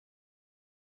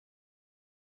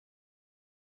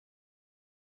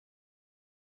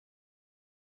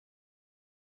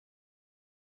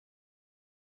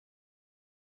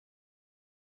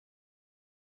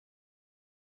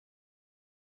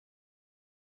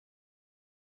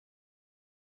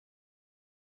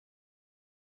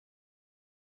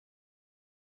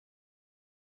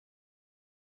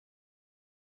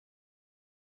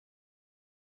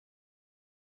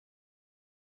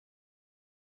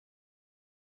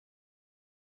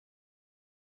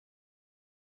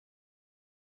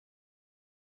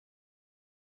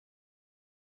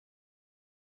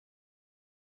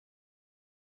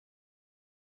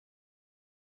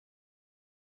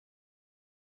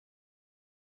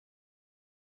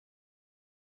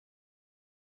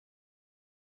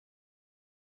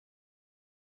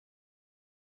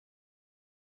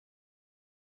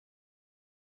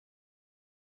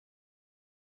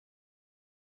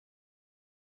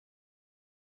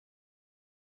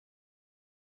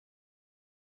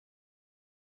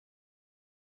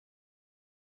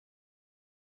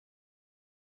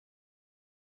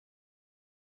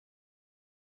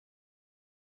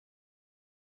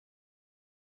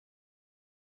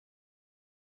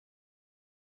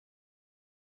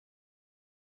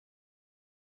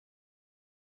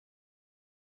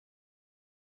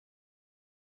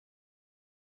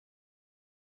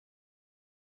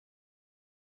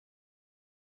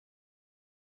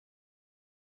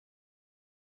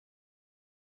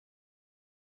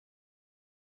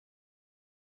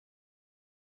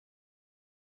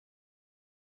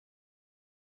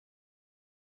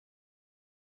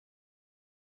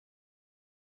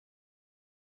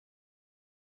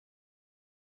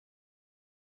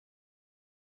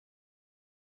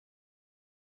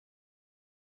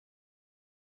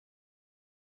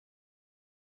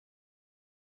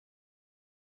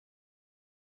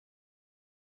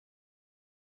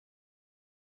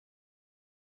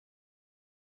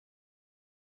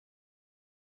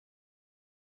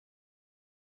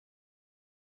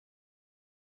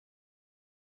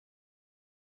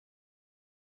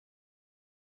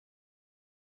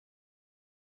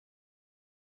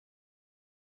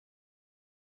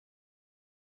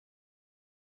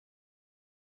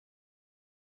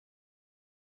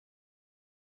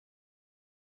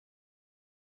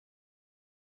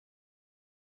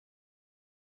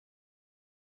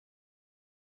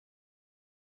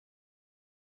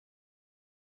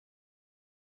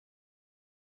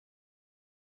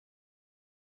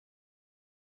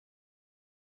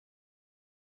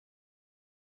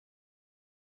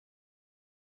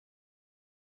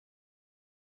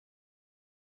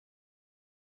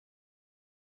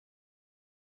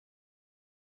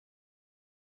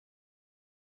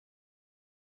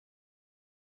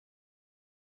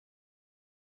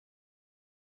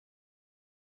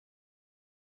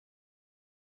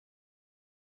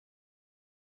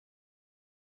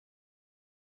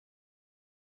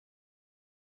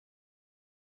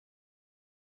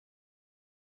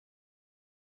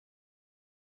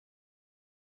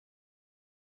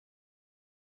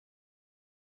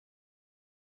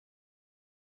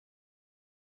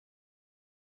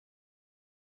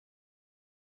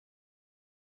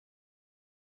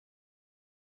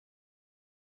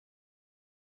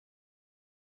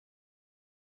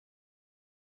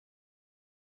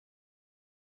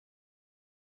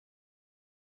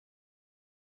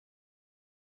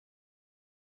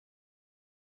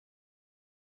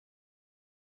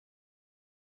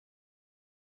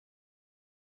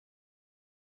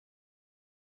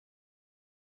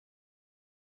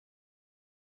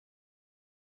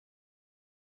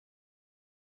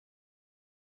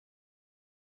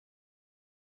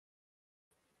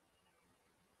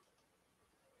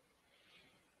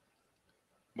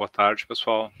Boa tarde,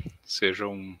 pessoal.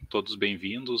 Sejam todos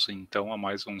bem-vindos, então, a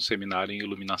mais um seminário em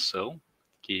iluminação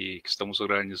que estamos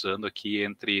organizando aqui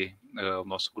entre o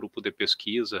nosso grupo de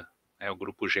pesquisa, o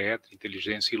grupo GET,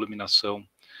 Inteligência e Iluminação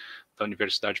da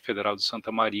Universidade Federal de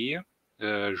Santa Maria,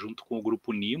 junto com o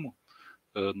grupo NIMO,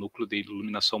 Núcleo de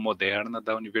Iluminação Moderna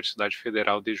da Universidade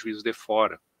Federal de Juiz de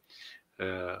Fora.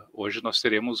 Hoje nós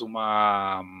teremos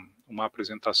uma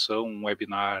apresentação, um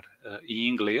webinar em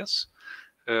inglês,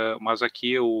 mas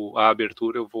aqui a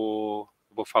abertura eu vou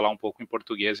falar um pouco em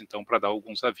português, então, para dar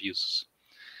alguns avisos.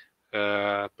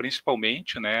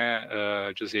 Principalmente,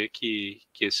 dizer que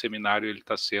esse seminário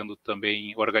está sendo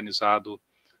também organizado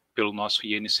pelo nosso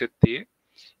INCT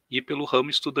e pelo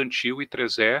ramo estudantil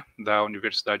I3E da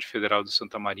Universidade Federal de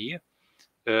Santa Maria,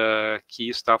 que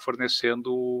está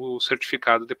fornecendo o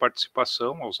certificado de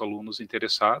participação aos alunos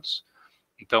interessados.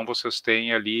 Então, vocês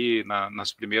têm ali,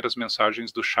 nas primeiras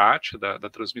mensagens do chat da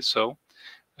transmissão,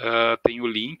 tem o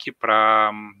link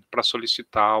para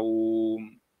solicitar o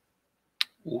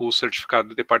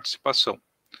certificado de participação.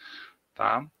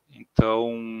 Tá?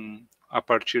 Então, a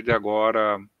partir de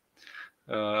agora,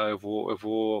 eu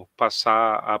vou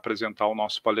passar a apresentar o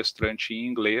nosso palestrante em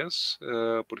inglês,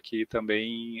 porque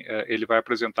também ele vai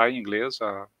apresentar em inglês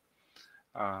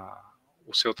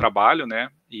o seu trabalho,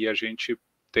 né? E a gente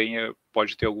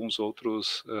pode ter alguns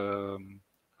outros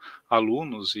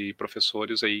alunos e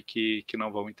professores aí que não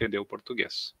vão entender o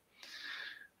português.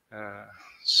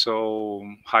 So,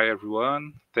 hi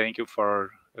everyone, thank you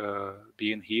for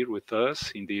being here with us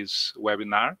in this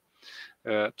webinar.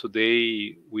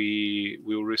 Today we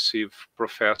will receive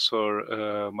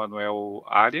Professor Manuel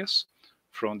Arias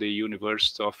from the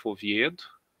University of Oviedo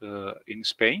in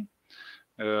Spain.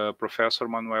 Professor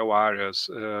Manuel Arias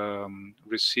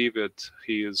received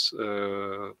his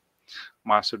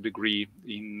master degree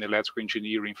in electrical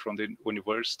engineering from the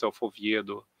University of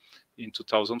Oviedo in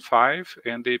 2005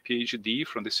 and the PhD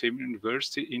from the same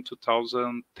university in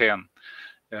 2010.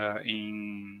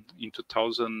 In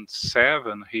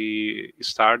 2007, he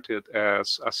started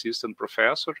as assistant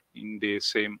professor in the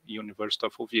same University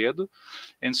of Oviedo,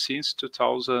 and since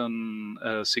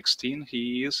 2016,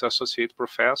 he is associate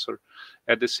professor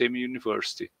at the same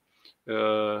university.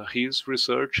 His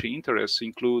research interests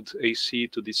include AC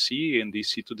to DC and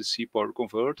DC to DC power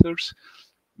converters,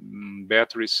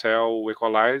 battery cell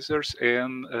equalizers,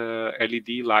 and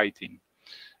LED lighting.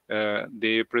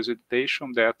 The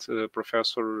presentation that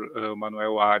Professor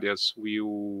Manuel Arias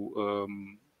will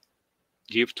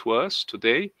give to us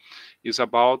today is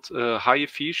about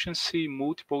high-efficiency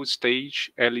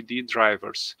multiple-stage LED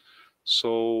drivers.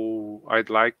 So I'd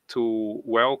like to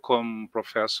welcome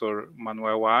Professor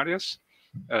Manuel Arias,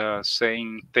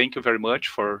 saying thank you very much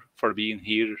for being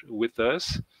here with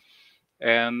us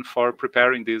and for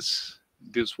preparing this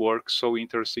work so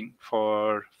interesting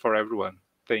for everyone.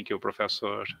 Thank you,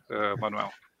 Professor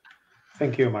Manuel.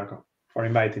 Thank you, Marco, for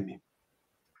inviting me.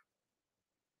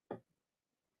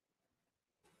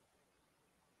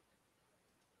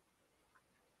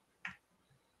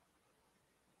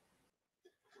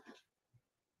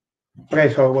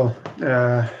 Okay, so, well,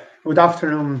 good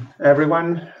afternoon,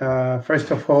 everyone.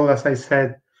 First of all, as I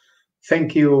said,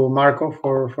 thank you, Marco,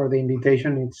 for the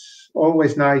invitation. It's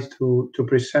always nice to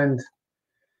present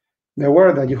the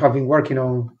work that you have been working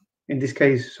on, in this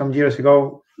case, some years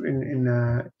ago,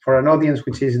 for an audience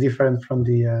which is different from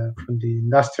the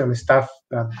industrial staff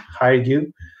that hired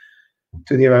you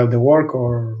to develop the work,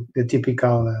 or the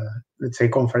typical, let's say,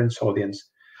 conference audience.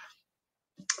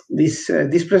 This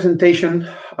presentation,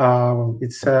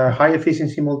 it's high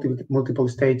efficiency multiple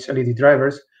stage LED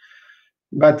drivers,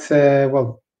 but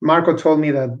well, Marco told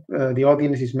me that the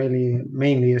audience is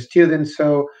mainly students,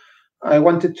 so I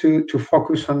wanted to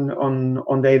focus on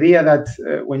the idea that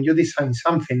when you design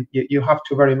something, you have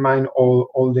to bear in mind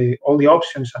all the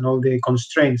options and all the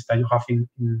constraints that you have in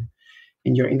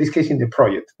this case in the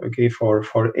project, okay, for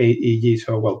AEG.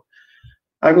 So, well,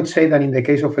 I would say that in the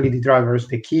case of LED drivers,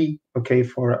 the key, okay,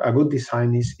 for a good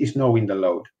design is knowing the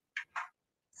load.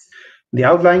 The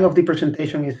outline of the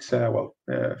presentation is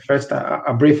first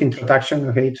a brief introduction,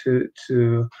 okay,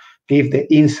 to give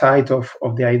the insight of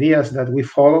the ideas that we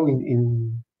follow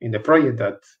in the project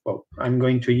that, well, I'm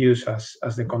going to use as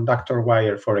the conductor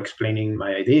wire for explaining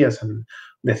my ideas and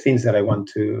the things that I want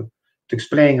to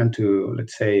explain and to,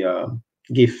 let's say,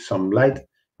 give some light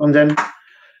on them.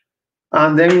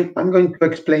 And then I'm going to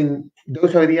explain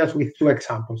those ideas with two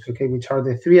examples, okay, which are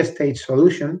the three-stage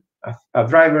solution, a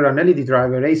driver, an LED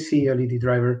driver, AC LED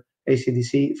driver,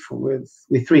 AC-DC with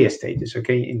three stages,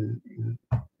 okay, in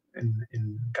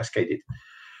cascaded.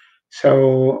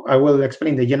 So I will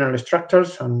explain the general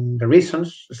structures and the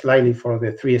reasons slightly for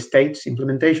the 3 stages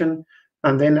implementation,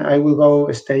 and then I will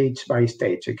go stage by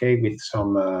stage, okay, with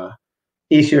some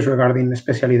issues regarding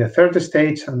especially the 3rd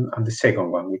stage and the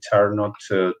 2nd one, which are not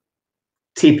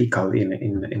typical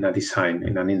in a design,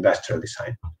 in an industrial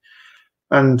design.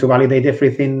 And to validate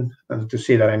everything and to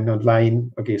see that I'm not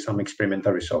lying, okay, some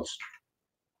experimental results.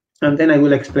 And then I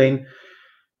will explain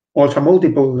also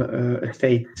multiple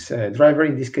states driver,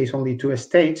 in this case only 2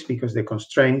 states, because the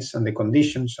constraints and the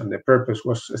conditions and the purpose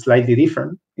was slightly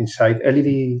different inside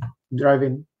LED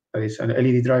driving, that is an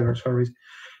LED driver, sorry,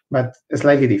 but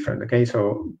slightly different, okay?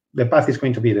 So the path is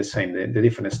going to be the same, the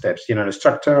different steps. General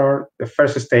structure, the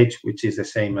 1st stage, which is the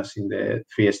same as in the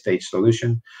 3-stage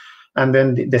solution, and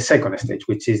then the 2nd stage,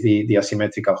 which is the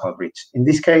asymmetrical half bridge. In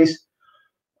this case,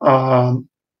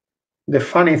 the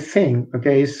funny thing,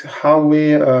 okay, is how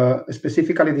we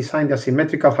specifically designed the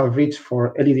asymmetrical half bridge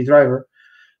for LED driver,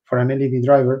 for an LED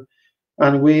driver,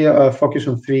 and we focus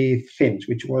on 3 themes,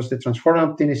 which was the transformer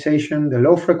optimization, the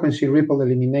low frequency ripple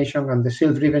elimination, and the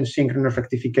self-driven synchronous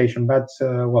rectification. But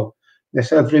well, the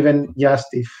self-driven just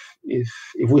if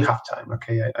we have time,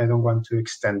 okay. I don't want to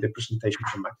extend the presentation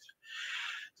too much.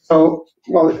 So,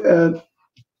 well,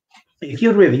 if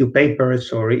you review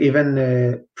papers or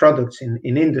even products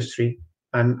in industry,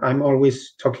 and I'm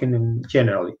always talking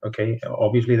generally, okay,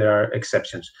 obviously there are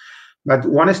exceptions, but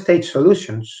 1-stage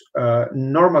solutions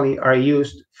normally are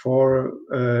used for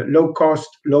low cost,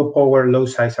 low power, low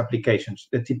size applications,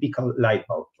 the typical light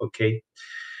bulb, okay.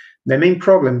 The main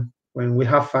problem when we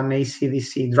have an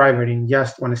AC/DC driver in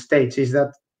just 1 stage is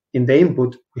that in the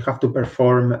input we have to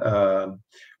perform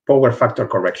power factor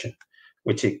correction,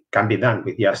 which it can be done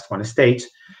with just 1 stage.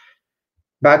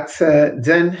 But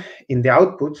then in the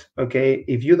output, okay,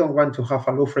 if you don't want to have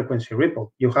a low frequency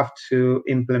ripple, you have to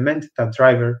implement that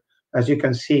driver, as you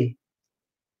can see,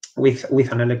 with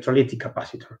an electrolytic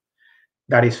capacitor.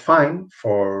 That is fine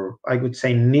for, I would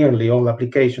say, nearly all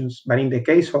applications. But in the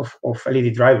case of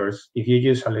LED drivers, if you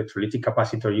use electrolytic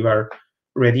capacitor, you are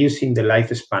reducing the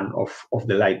lifespan of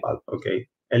the light bulb, okay?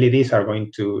 LEDs are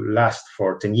going to last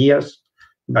for 10 years,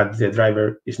 but the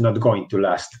driver is not going to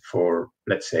last for,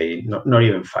 let's say, not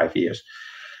even 5 years.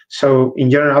 So in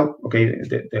general, okay,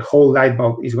 the whole light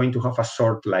bulb is going to have a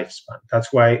short lifespan.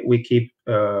 That's why we keep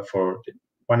for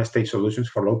 1-stage solutions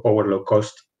for low power, low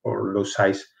cost, or low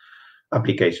size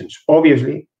applications.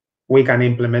 Obviously, we can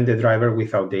implement the driver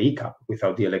without the E-cap,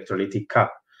 without the electrolytic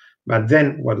cap. But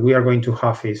then what we are going to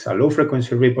have is a low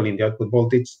frequency ripple in the output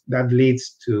voltage that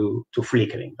leads to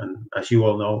flickering. And as you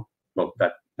all know, well,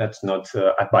 that's not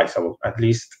advisable. At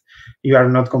least you are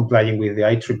not complying with the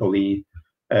IEEE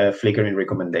flickering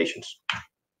recommendations.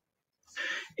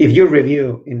 If you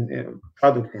review in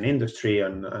product in industry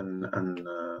and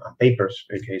papers,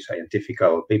 okay, scientific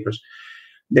papers,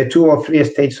 the 2 or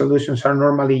 3-stage solutions are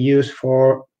normally used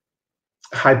for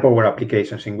high power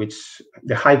applications in which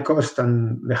the high cost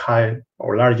and the high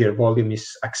or larger volume is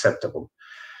acceptable,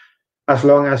 as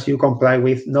long as you comply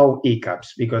with no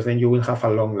E-caps, because then you will have a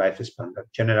long lifespan.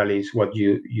 That generally is what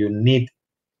you need,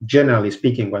 generally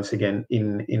speaking, once again,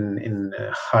 in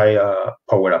high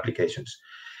power applications.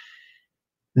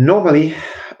 Normally,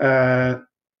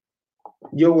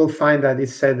 you will find that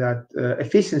it's said that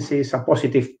efficiency is a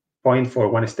positive point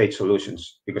for 1-stage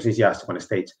solutions because it's just 1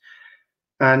 stage.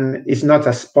 And it's not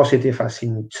as positive as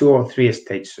in 2 or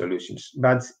 3-stage solutions.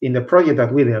 But in the project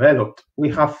that we developed, we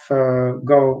have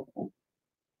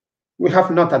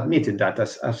not admitted that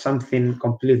as something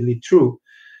completely true.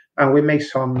 And we make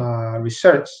some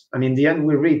research. And in the end,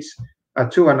 we reach a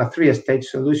 2 and a 3-stage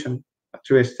solution, a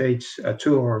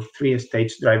 2 or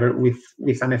 3-stage driver with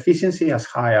an efficiency as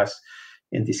high as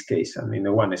in this case, and in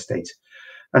the 1 stage.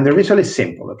 And the result is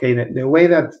simple, okay? The way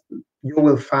that you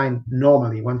will find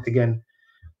normally, once again,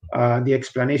 the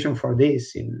explanation for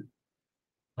this in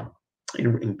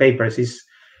papers is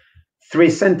 3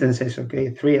 sentences, okay,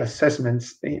 3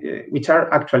 assessments, which are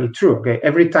actually true, okay?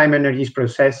 Every time energy is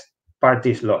processed, part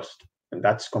is lost, and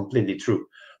that's completely true.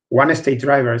 1-stage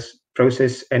drivers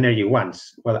process energy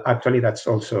once. Well, actually, that's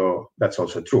also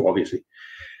true, obviously.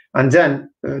 And then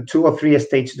 2 or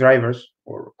 3-stage drivers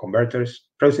or converters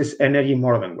process energy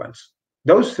more than once.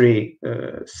 Those 3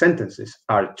 sentences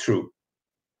are true.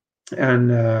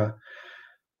 And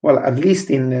well, at least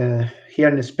in here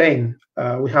in Spain,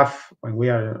 we have, when we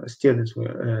are students,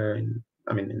 in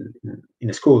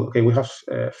school, okay, we have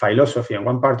philosophy, and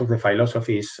one part of the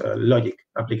philosophy is logic,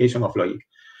 application of logic.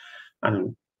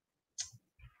 And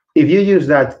if you use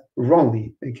that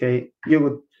wrongly, okay, you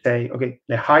would say, okay,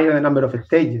 the higher the number of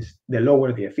stages, the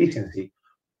lower the efficiency.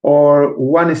 or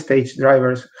one-stage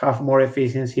drivers have more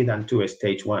efficiency than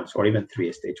two-stage ones, or even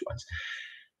three-stage ones.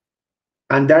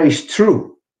 And that is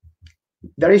true.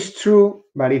 That is true,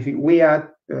 but if we add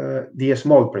the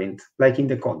small print, like in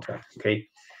the contract, okay?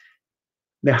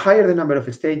 The higher the number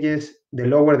of stages, the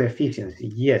lower the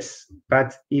efficiency, yes.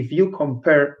 But if you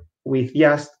compare with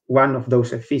just one of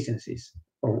those efficiencies,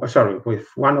 or sorry, with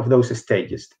one of those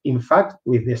stages, in fact,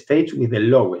 with the stage with the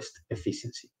lowest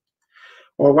efficiency,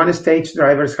 or one-stage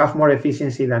drivers have more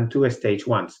efficiency than two-stage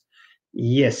ones.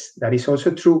 Yes, that is also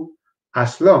true,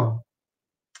 as long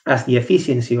as the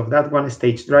efficiency of that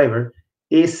one-stage driver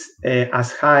is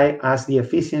as high as the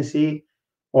efficiency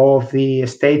of the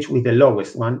stage with the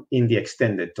lowest one in the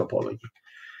extended topology.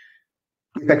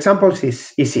 With examples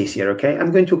is easier, okay?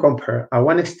 I'm going to compare a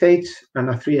one-stage and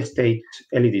a three-stage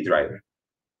LED driver.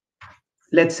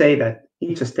 Let's say that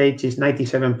each stage is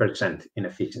 97% in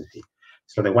efficiency.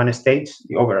 So the one stage,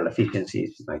 the overall efficiency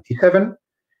is 97,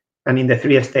 and in the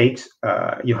three stages,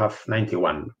 you have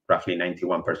 91, roughly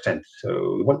 91%.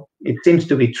 So well, it seems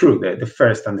to be true, the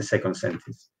first and the second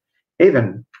sentence.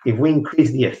 Even if we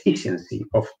increase the efficiency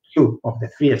of two of the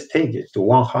three stages to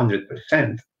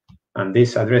 100%, and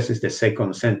this addresses the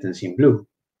second sentence in blue,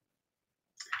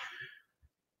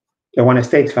 the one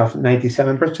stage has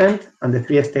 97%, and the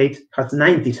three stage has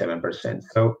 97%.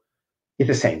 So it's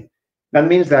the same. That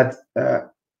means that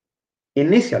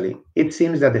initially, it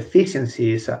seems that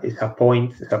efficiency is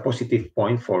a positive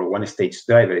point for one-stage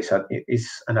driver.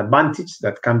 It's an advantage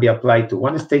that can be applied to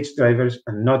one-stage drivers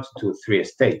and not to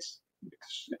three-stage.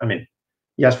 I mean,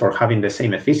 just for having the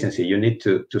same efficiency, you need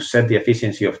to set the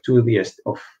efficiency of two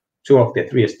of the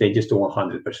three stages to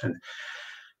 100%.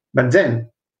 But then,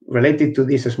 related to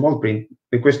this small print,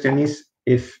 the question is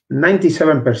if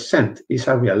 97% is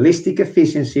a realistic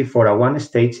efficiency for a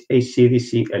one-stage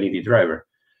AC/DC LED driver.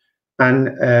 And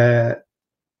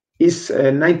is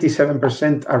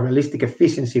 97% a realistic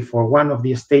efficiency for one of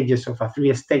the stages of a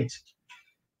three-stage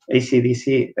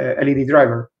AC/DC LED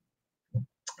driver?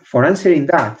 For answering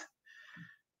that,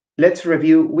 let's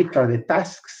review which are the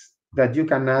tasks that you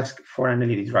can ask for an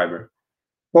LED driver.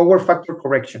 Power factor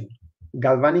correction,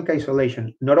 galvanic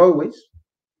isolation, not always,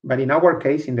 but in our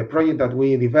case, in the project that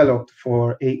we developed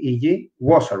for AEG,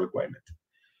 was a requirement.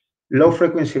 Low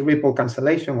frequency ripple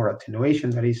cancellation or attenuation,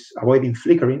 that is avoiding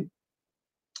flickering.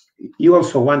 You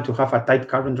also want to have a tight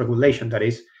current regulation, that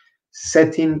is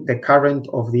setting the current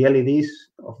of the LEDs,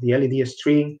 of the LED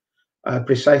string,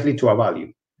 precisely to a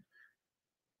value.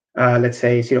 Let's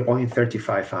say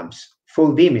 0.35 amps.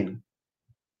 Full dimming,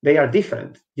 they are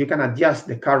different. You can adjust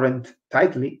the current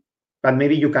tightly, but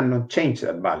maybe you cannot change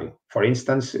that value. For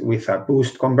instance, with a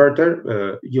boost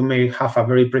converter, you may have a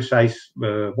very precise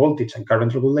voltage and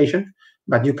current regulation,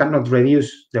 but you cannot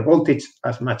reduce the voltage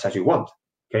as much as you want,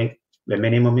 okay? The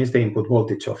minimum is the input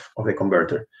voltage of the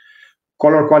converter.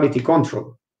 Color quality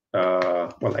control,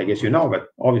 well, I guess you know, but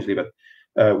obviously, but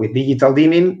with digital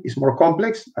dimming, it's more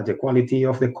complex, but the quality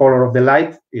of the color of the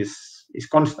light is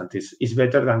constant. It's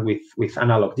better than with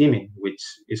analog dimming, which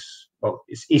is, well,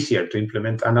 it's easier to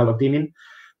implement analog dimming,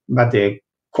 but the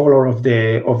color of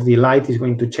the light is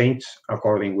going to change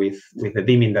according with the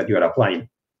dimming that you are applying.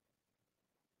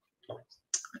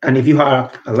 And if you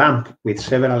have a lamp with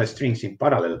several strings in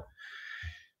parallel,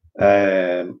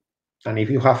 and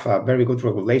if you have very good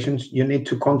regulations, you need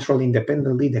to control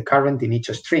independently the current in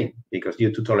each string, because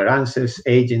due to tolerances,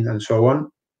 aging, and so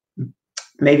on,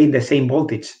 maybe the same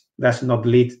voltage does not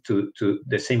lead to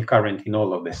the same current in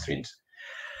all of the strings.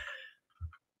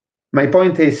 My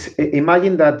point is,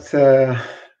 imagine that,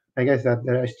 I guess that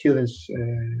there are students,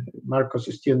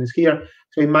 Marco's students here.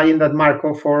 So imagine that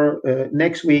Marco for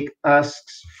next week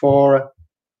asks for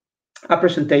a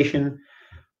presentation,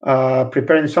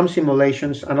 preparing some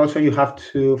simulations, and also you have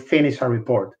to finish a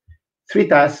report. 3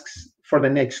 tasks for the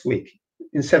next week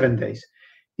in 7 days.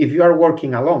 If you are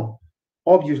working alone,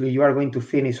 obviously you are going to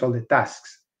finish all the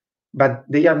tasks, but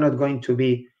they are not going to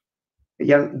be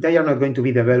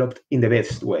developed in the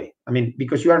best way. I mean,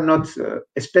 because you are not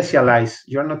specialized.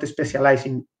 You are not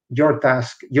specializing your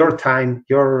task, your time,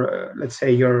 your let's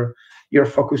say your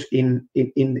focus in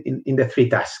the 3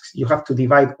 tasks. You have to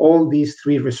divide all these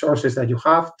 3 resources that you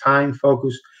have: time,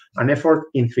 focus, and effort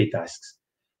in 3 tasks.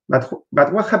 But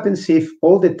what happens if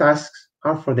all the tasks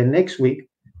are for the next week,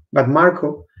 but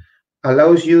Marco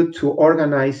allows you to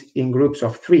organize in groups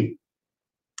of 3?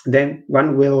 Then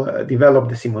one will develop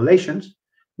the simulations,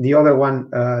 the other one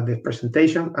the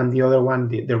presentation, and the other one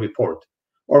the report.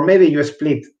 Or maybe you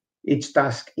split each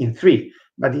task in 3,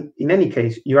 but in any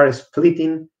case, you are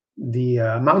splitting the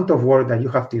amount of work that you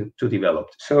have to develop.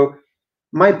 So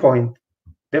my point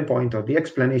the point of the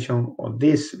explanation of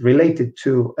this related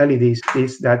to LEDs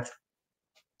is that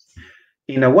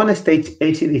in a one-stage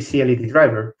AC/DC LED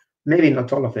driver, maybe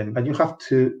not all of them, but you have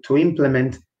to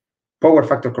implement power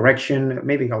factor correction,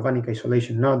 maybe galvanic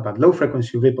isolation not, but low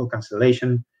frequency ripple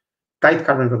cancellation, tight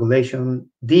current regulation,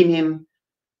 dimming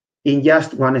in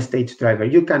just one-stage driver.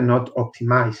 You cannot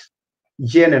optimize,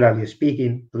 generally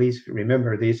speaking, please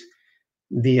remember this,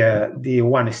 the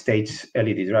one-stage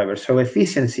LED driver. So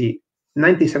efficiency,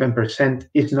 97%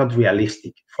 is not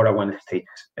realistic for a one-stage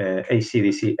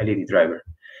AC/DC LED driver.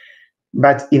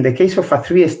 But in the case of a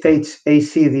three-stage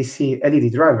AC/DC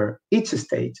LED driver, each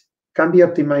stage can be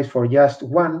optimized for just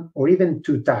one or even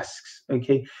two tasks,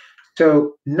 okay?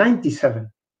 So 97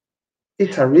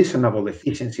 is a reasonable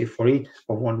efficiency for each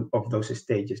of one of those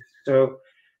stages. So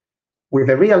with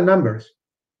the real numbers,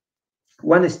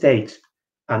 one stage,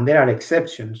 and there are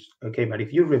exceptions, okay, but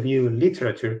if you review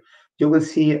literature, you will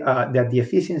see that the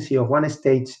efficiency of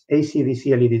one-stage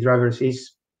AC/DC LED drivers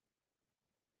is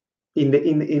in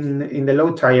the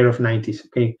low tier of 90s,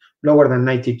 okay, lower than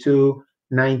 92,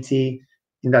 90,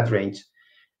 in that range.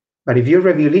 But if you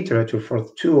review literature for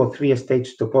 2 or 3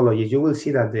 stage topologies, you will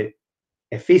see that the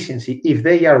efficiency, if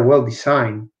they are well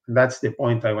designed, that's the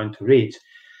point I want to reach,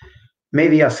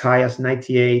 maybe as high as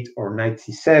 98 or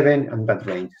 97 and that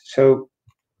range. So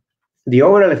the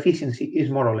overall efficiency is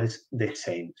more or less the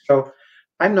same. So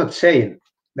I'm not saying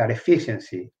that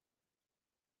efficiency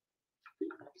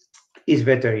is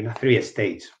better in a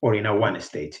 3-stage or in a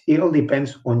 1-stage. It all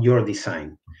depends on your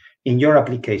design, in your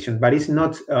application, but it's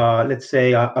not, let's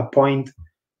say, a point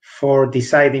for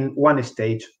deciding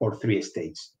 1-stage or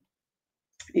 3-stage.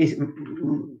 It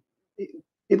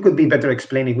could be better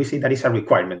explained if we say that is a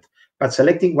requirement, but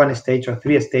selecting 1-stage or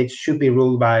 3-stage should be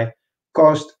ruled by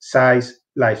cost, size,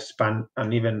 lifespan,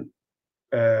 and even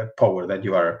power that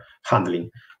you are handling,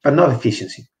 but not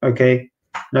efficiency, okay?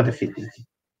 Not efficiency.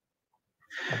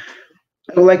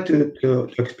 I would like to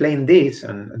explain this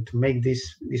and to make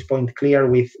this point clear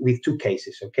with 2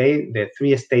 cases, okay? The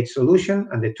 3-stage solution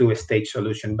and the 2-stage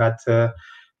solution. But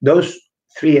those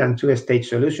 3 and 2-stage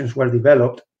solutions were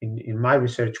developed in my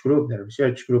research group, the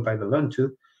research group I belong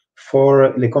to,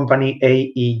 for the company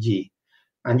AEG.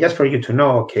 And just for you to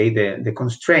know, okay, the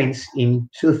constraints in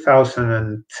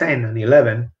 2010 and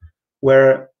 11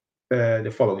 were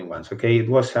the following ones, okay? It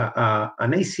was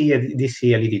an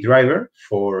AC/DC LED driver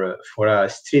for a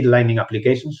street lighting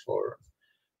applications, for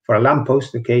a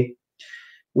lamppost, okay,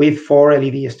 with 4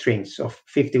 LED strings of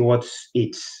 50 watts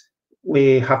each.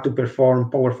 We have to perform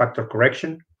power factor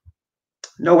correction.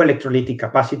 No electrolytic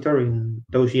capacitor. In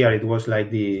those years, it was like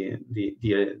the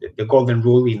golden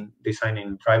rule in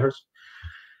designing drivers.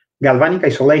 Galvanic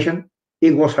isolation,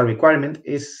 it was a requirement.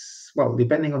 Well,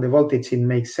 depending on the voltage, it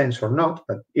makes sense or not,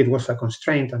 but it was a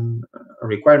constraint and a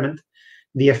requirement.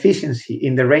 The efficiency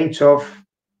in the range of,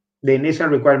 the initial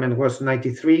requirement was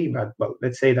 93, but well,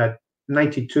 let's say that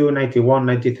 92, 91,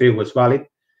 93 was valid.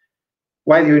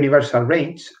 While the universal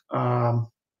range, 30%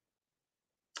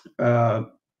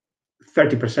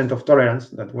 of tolerance,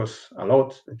 that was a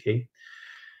lot, okay,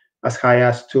 as high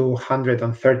as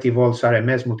 230 volts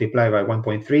RMS multiplied by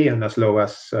 1.3 and as low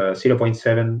as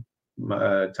 0.7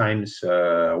 times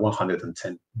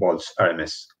 110 volts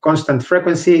RMS. Constant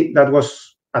frequency, that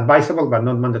was advisable but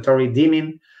not mandatory.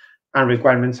 Dimming and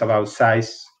requirements about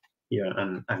size,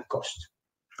 and cost,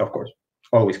 of course,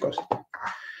 always cost.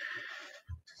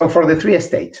 So for the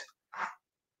 3-stage,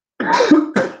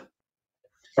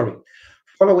 sorry,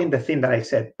 following the thing that I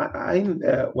said,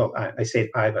 I said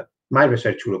but my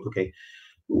research group, okay,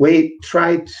 we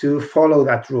try to follow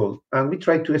that rule and we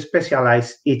try to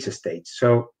specialize each stage.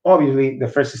 So obviously the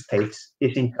first stage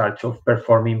is in charge of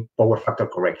performing power factor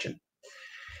correction.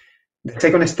 The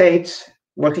second stage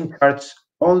was in charge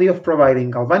only of providing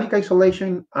galvanic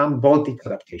isolation and voltage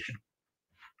adaptation.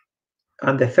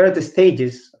 And the third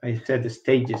stages, I said the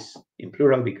stages in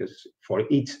plural because for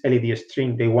each LED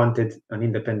string they wanted an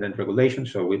independent regulation.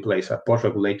 So we place a post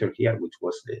regulator here, which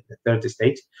was the third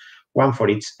stage, one for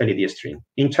each LED string,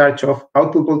 in charge of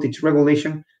output voltage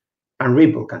regulation and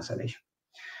ripple cancellation.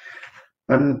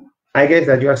 And I guess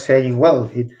that you are saying, well,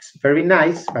 it's very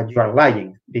nice, but you are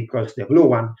lying because the blue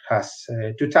one has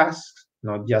 2 tasks,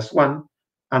 not just one,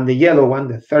 and the yellow one,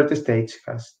 the third stage,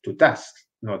 has 2 tasks,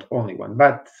 not only one.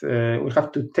 But we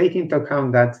have to take into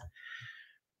account that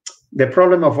the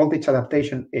problem of voltage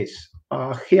adaptation is,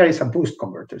 here is a boost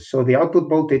converter. So the output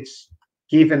voltage,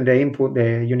 given the input,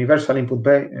 the universal input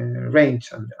range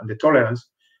and the tolerance,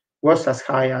 was as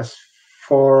high as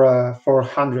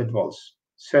 400 volts.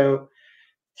 So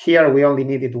here we only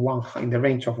needed one in the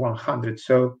range of 100.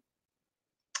 So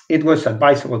it was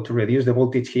advisable to reduce the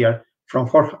voltage here from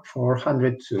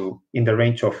 400 to in the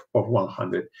range of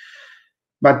 100.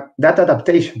 But that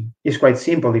adaptation is quite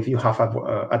simple if you have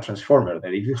a transformer,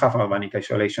 that if you have galvanic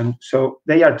isolation. So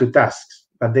they are two tasks,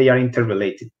 but they are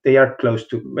interrelated. They are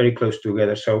very close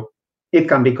together. So it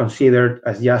can be considered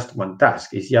as just one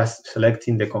task. It's just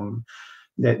selecting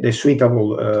the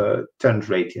suitable turn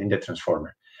rate in the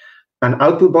transformer. And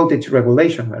output voltage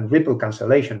regulation and ripple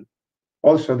cancellation,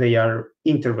 also they are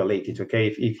interrelated, okay?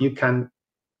 If you can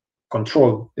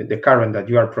control the current that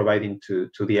you are providing to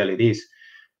the LEDs,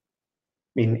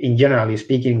 in generally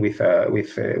speaking, with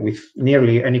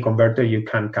nearly any converter, you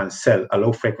can cancel a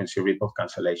low frequency ripple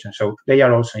cancellation. So they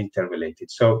are also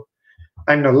interrelated. So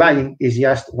I'm not lying; it's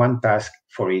just one task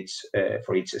for each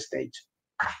stage.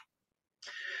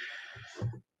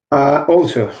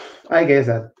 Also, I guess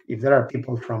that if there are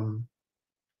people from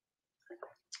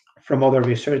other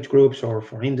research groups or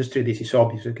for industry, this is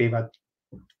obvious, okay? But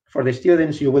for the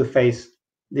students, you will face,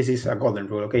 this is a golden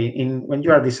rule, okay? When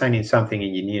you are designing something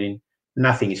engineering,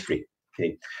 nothing is free,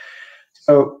 okay?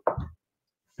 So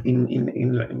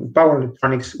in power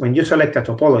electronics, when you select a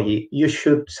topology, you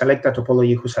should select a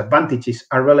topology whose advantages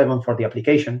are relevant for the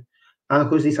application and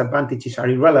whose disadvantages are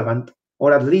irrelevant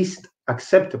or at least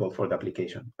acceptable for the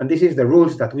application. And this is the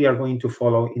rules that we are going to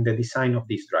follow in the design of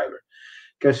this driver,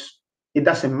 because it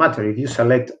doesn't matter if you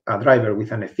select a driver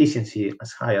with an efficiency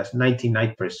as high as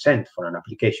 99% for an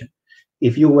application.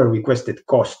 If you were requested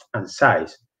cost and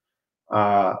size,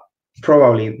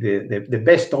 probably the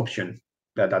best option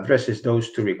that addresses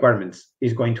those two requirements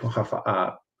is going to have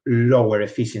a lower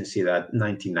efficiency than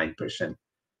 99%.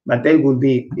 But it would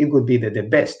be the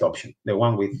best option, the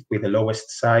one with the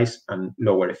lowest size and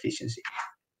lower efficiency.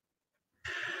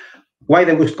 Why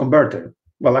the boost converter?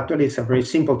 Well, actually, it's a very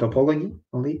simple topology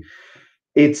only.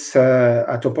 It's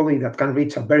a topology that can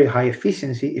reach a very high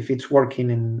efficiency if it's working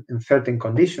in certain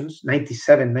conditions,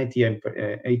 97, 98,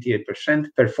 88%,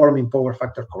 performing power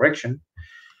factor correction.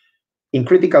 In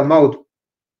critical mode,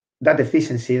 that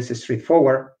efficiency is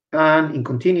straightforward, and in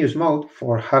continuous mode,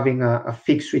 for having a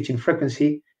fixed switching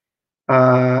frequency,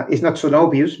 it's not so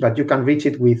obvious, but you can reach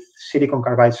it with silicon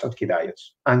carbide Schottky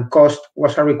diodes. And cost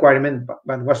was a requirement,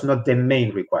 but was not the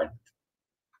main requirement.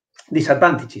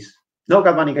 Disadvantages: no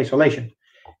galvanic isolation.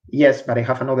 Yes, but I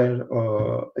have another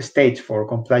stage for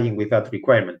complying with that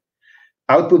requirement.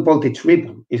 Output voltage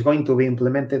ripple is going to be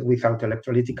implemented without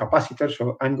electrolytic capacitor,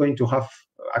 so I'm going to have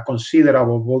a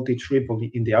considerable voltage ripple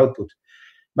in the output.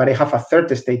 But I have a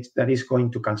third stage that is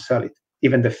going to cancel it.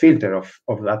 Even the filter of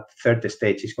that third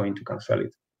stage is going to cancel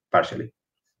it partially.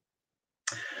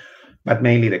 But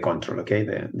mainly the control, okay,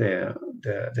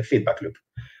 the feedback loop.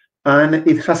 And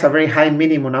it has a very high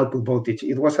minimum output voltage.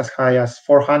 It was as high as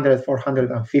 400,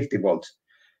 450 volts.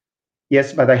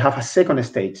 Yes, but I have a second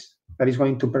stage that is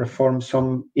going to perform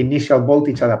some initial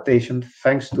voltage adaptation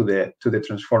thanks to the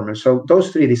transformer. So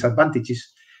those three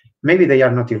disadvantages, maybe they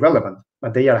are not irrelevant,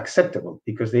 but they are acceptable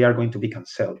because they are going to be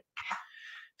cancelled.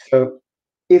 So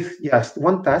if just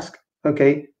one task,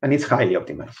 okay, and it's highly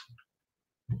optimized.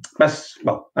 But,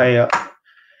 well,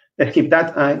 let's keep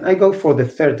that. I go for the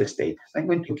third stage. I'm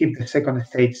going to keep the second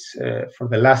stage for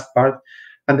the last part.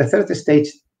 And the third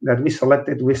stage that we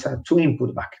selected was a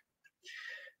 2-input back.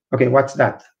 Okay, what's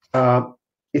that?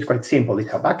 It's quite simple.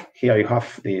 It's a back. Here you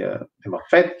have the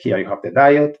MOSFET. Here you have the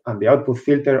diode and the output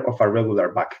filter of a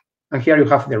regular back. And here you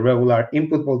have the regular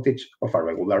input voltage of a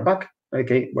regular back,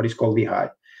 okay, what is called V high.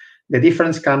 The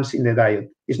difference comes in the diode.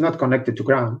 It's not connected to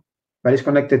ground, but it's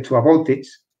connected to a voltage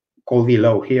called V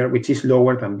low here, which is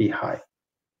lower than V high.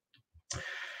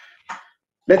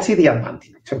 Let's see the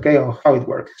advantage, okay, of how it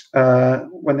works.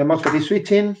 When the MOSFET is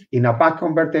switching, in a back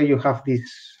converter, you have this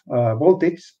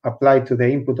voltage applied to the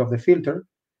input of the filter,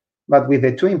 but with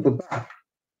the 2-input back,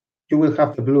 you will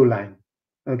have the blue line,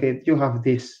 okay? You have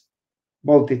this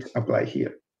voltage applied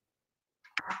here.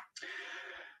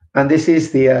 And this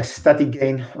is the static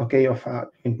gain, okay, of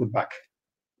input back.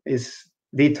 Is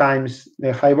D times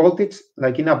the high voltage,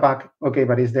 like in a back, okay,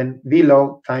 but it's then V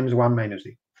low times 1 minus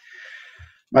D.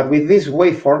 But with this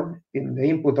waveform in the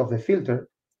input of the filter,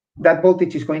 that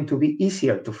voltage is going to be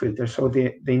easier to filter. So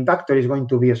the inductor is going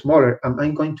to be smaller, and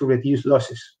I'm going to reduce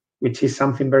losses, which is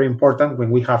something very important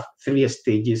when we have 3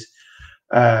 stages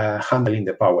handling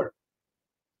the power.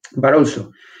 But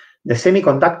also, the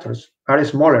semiconductors are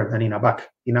smaller than in a back.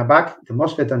 In a back, the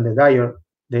MOSFET and the diode,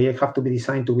 they have to be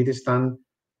designed to withstand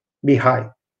V high.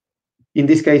 In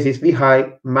this case, it's V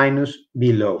high minus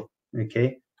V low,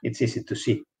 okay? It's easy to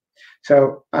see.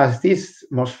 So as this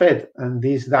MOSFET and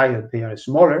this diode, they are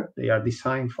smaller, they are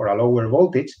designed for a lower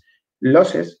voltage,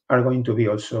 losses are going to be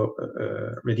also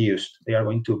reduced. They are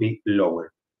going to be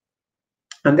lower.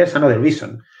 And there's another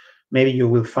reason. Maybe you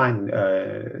will find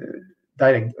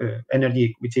direct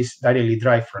energy which is directly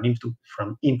derived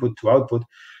from input to output,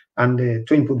 and the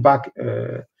two-input back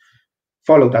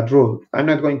follow that rule. I'm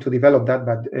not going to develop that,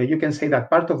 but you can say that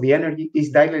part of the energy is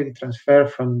directly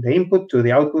transferred from the input to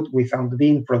the output without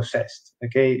being processed.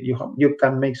 Okay, you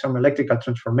can make some electrical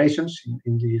transformations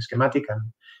in the schematic, and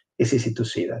it's easy to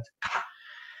see that.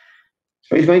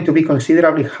 So it's going to be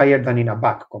considerably higher than in a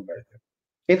buck converter.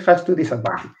 It has two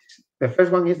disadvantages. The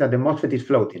first one is that the MOSFET is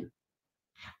floating,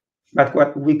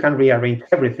 but we can rearrange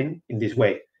everything in this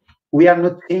way. We are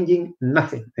not changing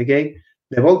nothing, okay?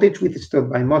 The voltage withstood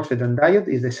by MOSFET and diode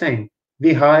is the same,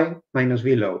 V high minus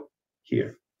V low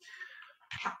here.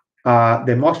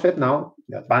 The MOSFET now,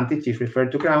 the advantage is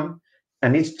referred to ground,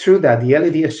 and it's true that the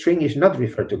LED string is not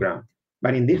referred to ground,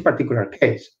 but in this particular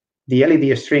case, the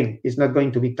LED string is not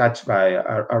going to be touched by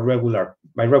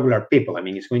regular people. I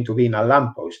mean, it's going to be in a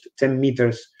lamppost 10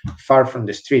 meters far from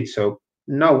the street, so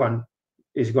no one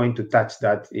is going to touch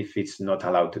that if it's not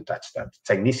allowed to touch that.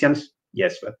 Technicians,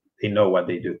 yes, but they know what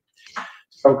they do.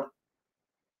 So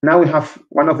now we have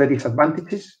one of the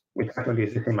disadvantages, which actually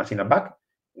is the same as in a back,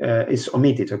 is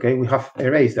omitted, okay? We have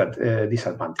erased that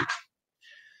disadvantage.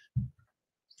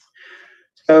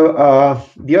 So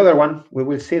the other one, we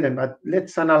will see them, but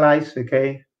let's analyze,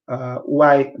 okay,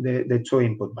 why the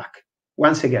two-input back.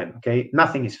 Once again, okay,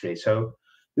 nothing is free. So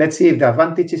let's see if the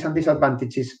advantages and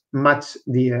disadvantages match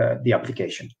the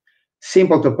application.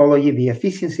 Simple topology, the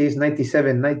efficiency is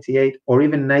 97, 98, or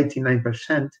even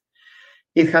 99%.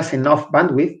 It has enough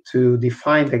bandwidth to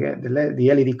define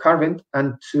the LED current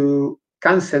and to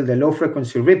cancel the low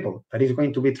frequency ripple that is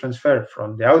going to be transferred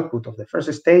from the output of the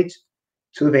first stage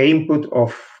to the input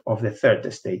of the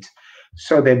third stage.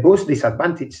 So the boost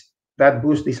disadvantage, that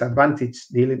boost disadvantage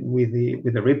dealing with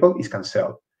the ripple is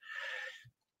cancelled.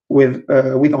 We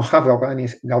don't have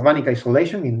galvanic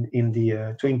isolation in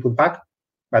the two-input back,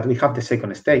 but we have the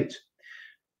second stage.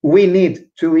 We need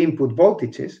two input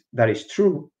voltages. That is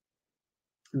true.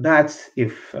 That,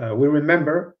 if we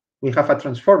remember, we have a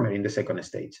transformer in the second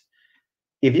stage.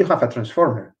 If you have a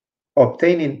transformer,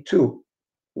 obtaining 2,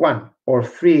 1, or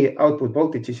 3 output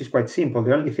voltages is quite simple.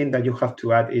 The only thing that you have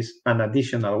to add is an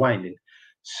additional winding.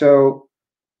 So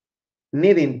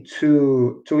needing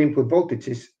two input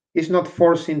voltages is not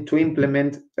forcing to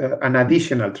implement an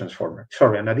additional transformer,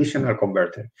 an additional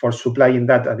converter for supplying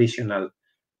that additional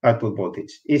output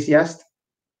voltage. It's just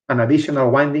an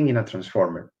additional winding in a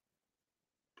transformer.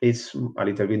 It's a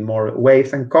little bit more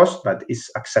weight and cost, but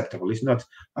it's acceptable. It's not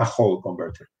a whole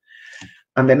converter.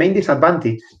 And the main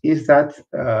disadvantage is that,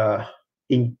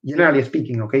 generally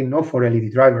speaking, okay, not for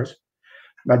LED drivers,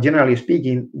 but generally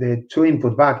speaking, the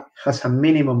two-input back has a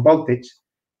minimum voltage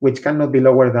which cannot be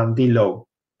lower than V low,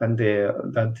 than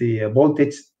the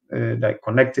voltage that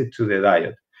connected to the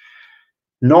diode.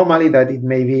 Normally, that it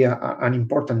may be an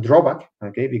important drawback,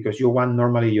 okay, because you want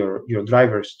normally your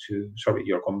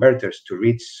converters to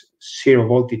reach 0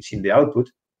 voltage in the output.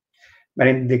 But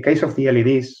in the case of the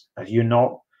LEDs, as you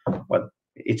know, well,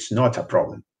 it's not a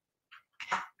problem.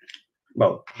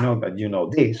 Well, no, but you know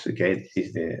this, okay, this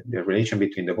is the relation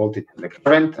between the voltage and the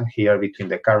current, and here between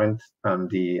the current and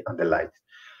the light.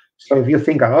 So if you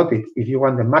think about it, if you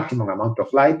want the maximum amount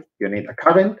of light, you need a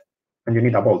current and you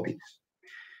need a voltage.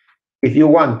 If you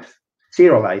want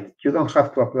 0 light, you don't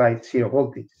have to apply 0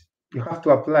 voltage. You have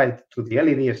to apply to the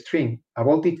LED string a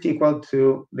voltage equal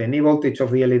to the knee voltage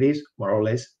of the LEDs, more or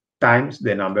less, times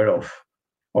the number of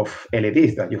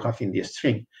LEDs that you have in the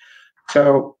string.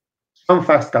 So some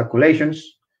fast calculations,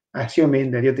 assuming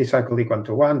the duty cycle equal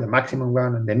to 1, the maximum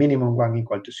one, and the minimum one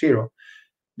equal to 0,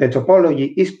 the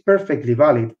topology is perfectly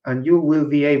valid, and you will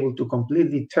be able to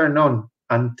completely turn on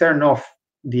and turn off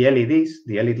the LEDs,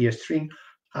 the LED string,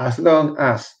 as long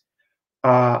as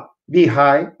V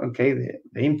high, okay,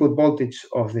 the input voltage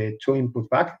of the two-input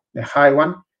back, the high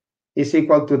one, is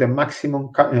equal to the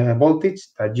maximum voltage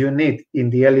that you need in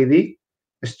the LED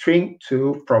string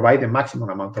to provide the maximum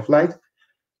amount of light,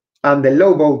 and the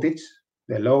low voltage,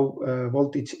 the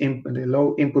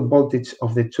low input voltage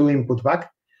of the two-input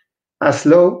back, as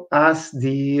low as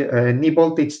the knee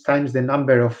voltage times the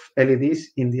number of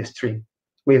LEDs in the string.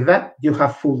 With that, you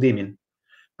have full dimming,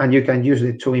 and you can use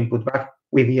the two-input back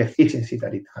with the efficiency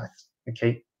that it has,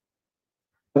 okay?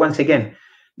 Once again,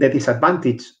 the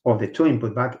disadvantage of the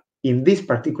two-input back in this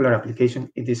particular application,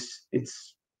 it's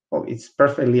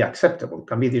perfectly acceptable,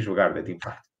 can be disregarded, in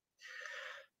fact.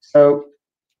 So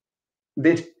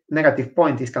this negative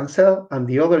point is cancelled, and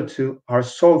the other two are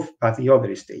solved at the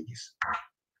other stages.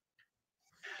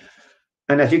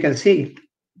 And as you can see,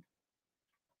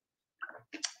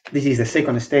 this is the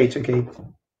second stage, okay,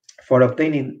 for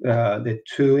obtaining the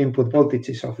two input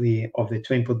voltages of the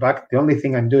two input back. The only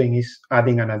thing I'm doing is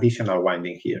adding an additional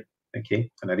winding here, okay,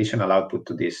 an additional output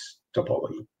to this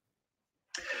topology.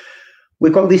 We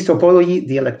call this topology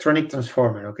the electronic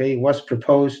transformer, okay? It was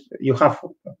proposed, you have,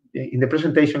 in the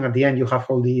presentation at the end, you have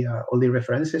all the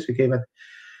references, okay, but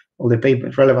all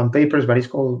the relevant papers, but it's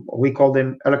called, we call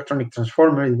them electronic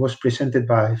transformer. It was presented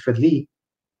by Fred Lee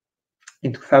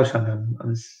in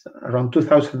around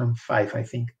 2005, I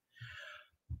think,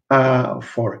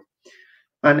 4.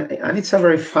 And it's a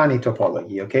very funny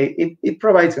topology, okay? It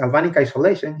provides galvanic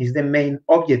isolation, is the main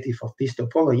objective of this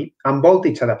topology, and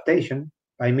voltage adaptation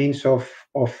by means of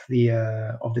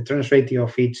the turns ratio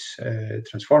of each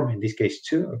transformer, in this case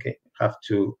 2, okay? Have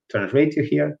 2 turns ratio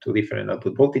here, 2 different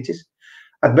output voltages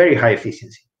at very high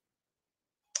efficiency.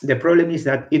 The problem is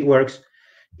that it works,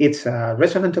 it's a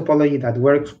resonant topology that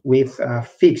works with a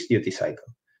fixed duty cycle.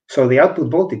 So the output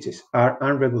voltages are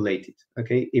unregulated,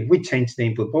 okay? If we change the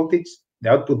input voltage, the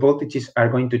output voltages are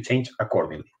going to change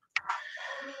accordingly.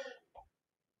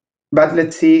 But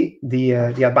let's see the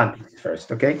advantages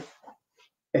first, okay?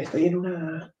 Estoy en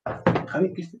una...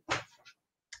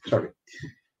 Sorry.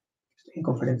 Estoy en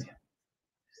conferencia.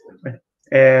 Bueno,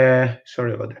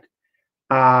 sorry about that.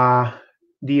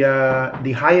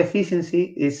 The high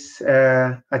efficiency is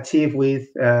achieved with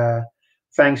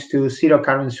thanks to zero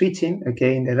current switching,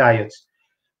 okay, in the diodes.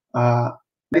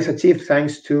 This is achieved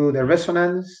thanks to the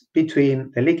resonance between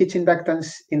the leakage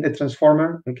inductance in the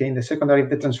transformer, okay, in the secondary of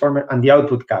the transformer, and the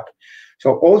output cap.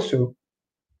 So also,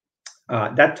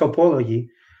 that topology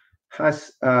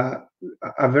has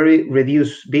a very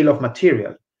reduced bill of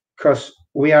material because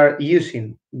we are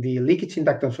using the leakage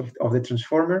inductance of the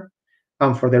transformer,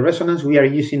 and for the resonance, we are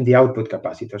using the output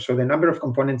capacitor. So the number of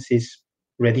components is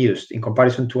reduced in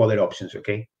comparison to other options,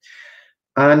 okay?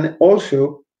 And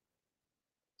also,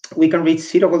 we can reach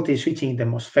zero voltage switching in the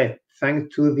MOSFET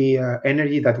thanks to the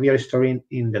energy that we are storing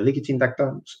in the leakage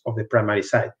inductance of the primary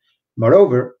side.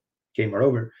 Moreover,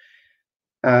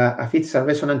 if it's a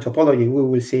resonant topology, we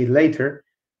will see it later.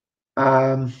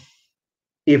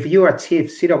 If you achieve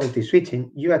zero voltage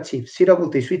switching, you achieve zero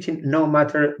voltage switching no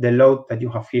matter the load that you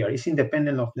have here. It's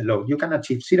independent of the load. You can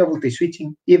achieve zero voltage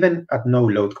switching even at no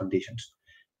load conditions,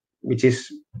 which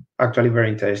is actually very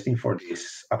interesting for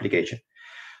this application.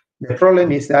 The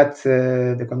problem is that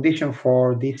the condition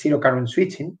for the zero current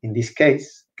switching, in this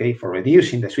case, okay, for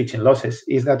reducing the switching losses,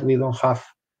 is that we don't have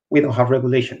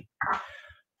regulation.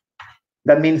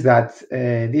 That means that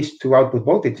these two output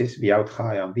voltages, V out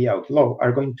high and V out low,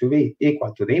 are going to be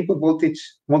equal to the input voltage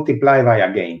multiplied by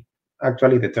a gain,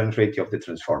 actually the turns ratio of the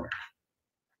transformer.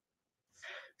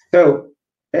 So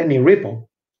any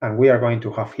ripple, and we are going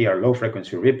to have here low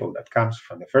frequency ripple that comes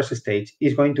from the first stage,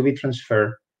 is going to be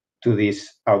transferred to this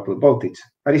output voltage.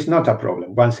 But it's not a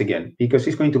problem, once again, because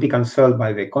it's going to be cancelled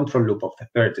by the control loop of the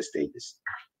third stages.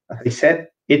 As I said,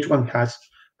 each one has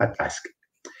a task.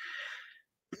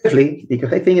 Briefly,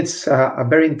 because I think it's a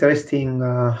very interesting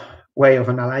way of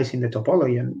analyzing the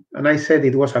topology, and I said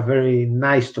it was a very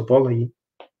nice topology.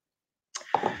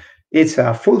 It's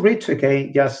a full bridge,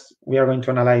 okay, just we are going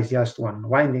to analyze just one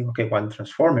winding, okay, one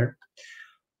transformer.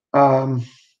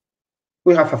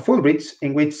 We have a full bridge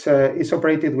in which it's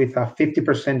operated with a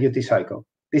 50% duty cycle.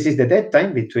 This is the dead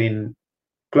time between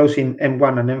closing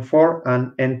M1 and M4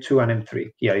 and M2 and M3.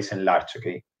 Here is enlarged,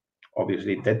 okay.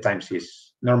 Obviously, dead times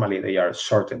is normally they are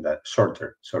shorter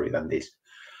than this.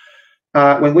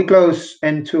 When we close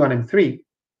M2 and M3,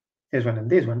 this one and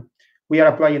this one, we are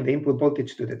applying the input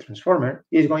voltage to the transformer.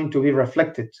 Is going to be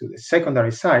reflected to the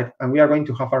secondary side, and we are going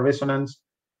to have a resonance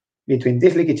between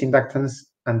this leakage inductance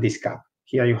and this cap.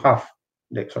 Here you have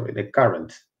the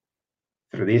current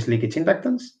through this leakage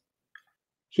inductance.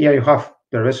 Here you have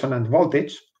the resonant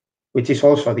voltage, which is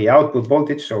also the output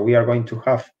voltage. So we are going to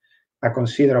have a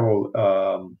considerable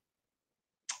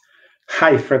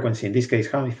high frequency, in this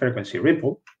case, high frequency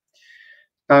ripple.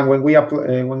 And when we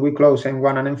close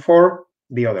M1 and M4,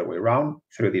 the other way around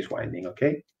through this winding,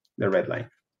 okay, the red line.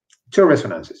 Two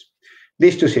resonances,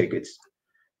 these two circuits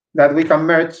that we can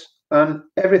merge, and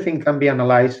everything can be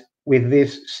analyzed with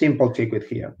this simple circuit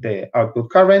here: the output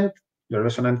current, the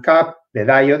resonant cap, the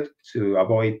diode to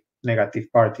avoid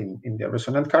negative part in the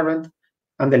resonant current,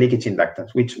 and the leakage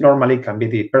inductance, which normally can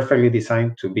be perfectly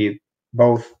designed to be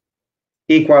both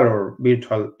equal or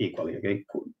virtual equally, okay,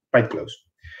 quite close.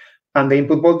 And the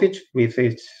input voltage with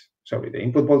its, the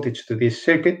input voltage to this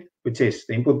circuit, which is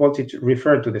the input voltage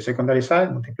referred to the secondary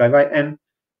side multiplied by N,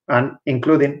 and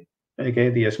including, okay,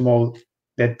 the small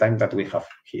dead time that we have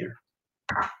here.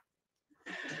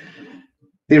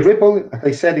 The ripple, as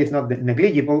I said, is not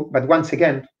negligible, but once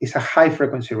again, it's a high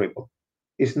frequency ripple.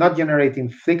 It's not generating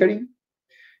flickering.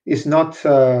 It's not,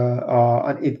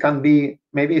 it can be,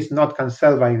 maybe it's not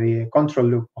cancelled by the control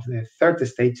loop of the third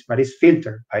stage, but it's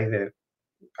filtered by the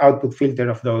output filter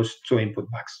of those two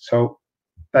input bucks. So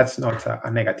that's not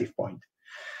a negative point.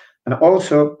 And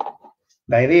also,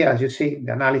 the idea, as you see,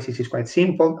 the analysis is quite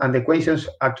simple, and the equations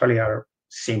actually are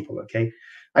simple, okay?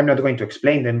 I'm not going to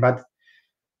explain them, but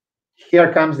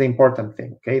here comes the important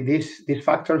thing, okay? This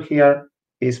factor here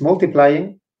is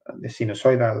multiplying this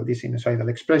sinusoidal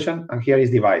expression, and here is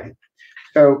divided.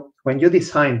 So when you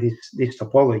design this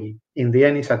topology, in the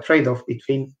end, it's a trade-off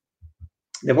between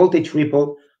the voltage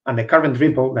ripple and the current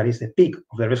ripple, that is the peak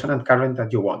of the resonant current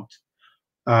that you want.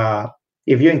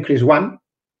 If you increase one,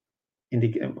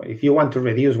 if you want to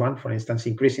reduce one, for instance,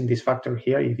 increasing this factor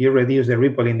here, if you reduce the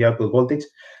ripple in the output voltage,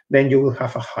 then you will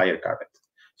have a higher current.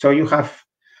 So you have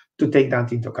to take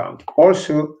that into account.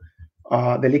 Also,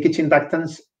 the leakage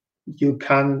inductance, you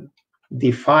can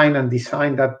define and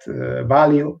design that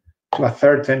value to a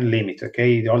certain limit,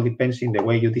 okay? It all depends in the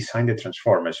way you design the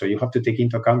transformer. So you have to take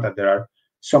into account that there are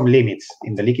some limits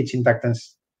in the leakage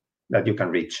inductance that you can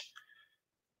reach,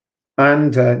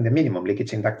 and the minimum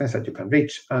leakage inductance that you can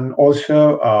reach. And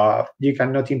also, you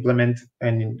cannot implement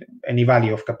any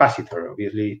value of capacitor.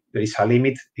 Obviously, there is a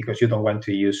limit because you don't want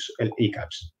to use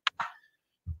ECAPs.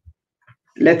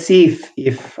 Let's see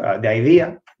if the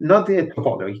idea, not the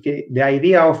topology, okay? The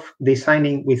idea of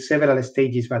designing with several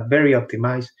stages but very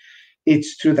optimized,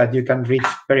 it's true that you can reach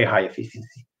very high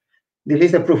efficiency. This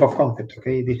is the proof of concept,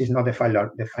 okay? This is not the final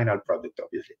product,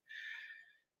 obviously.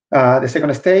 The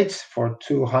second stage for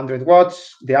 200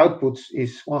 watts, the output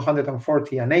is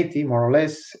 140 and 80, more or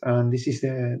less, and this is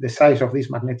the size of this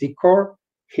magnetic core.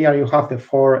 Here you have the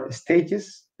four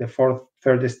stages, the four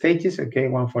third stages, okay,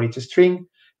 one for each string.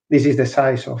 This is the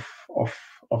size of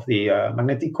the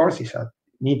magnetic core, it's at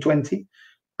Ni20,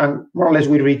 and more or less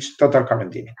we reach total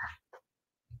current in it.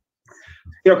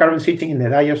 Zero current switching in the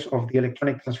diodes of the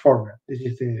electronic transformer. This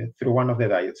is through one of the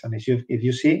diodes, and if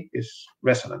you see, it's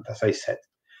resonant, as I said.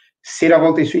 Zero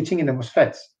voltage switching in the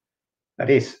MOSFETs. That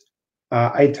is,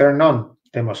 I turn on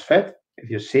the MOSFET. If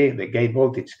you see, the gate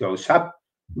voltage goes up,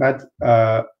 but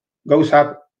goes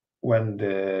up when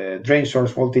the drain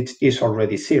source voltage is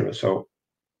already zero. So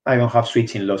I don't have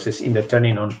switching losses in the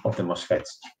turning on of the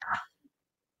MOSFETs.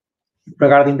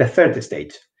 Regarding the third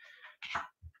stage,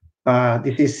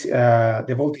 this is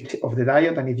the voltage of the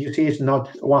diode, and if you see, it's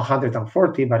not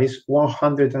 140, but it's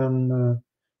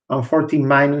 140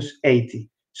 minus 80.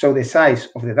 So the size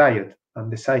of the diode and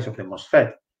the size of the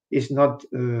MOSFET is not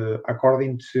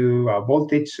according to a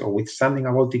voltage or withstanding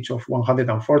a voltage of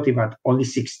 140, but only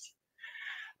 60.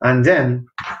 And then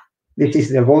this is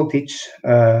the voltage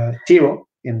zero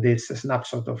in this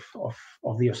snapshot of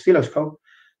the oscilloscope,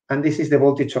 and this is the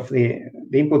voltage of the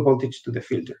input voltage to the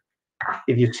filter.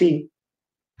 If you see,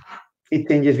 it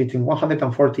changes between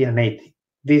 140 and 80.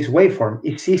 This waveform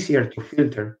is easier to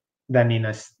filter than in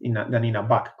a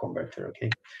buck converter,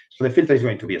 okay? So the filter is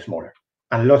going to be smaller,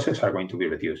 and losses are going to be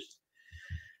reduced.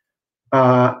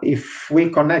 If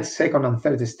we connect second and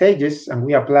third stages, and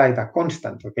we apply a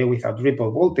constant, okay, without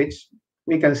ripple voltage,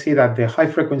 we can see that the high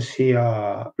frequency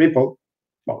ripple,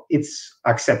 well, it's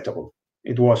acceptable.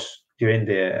 It was during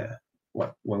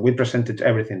when we presented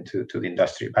everything to the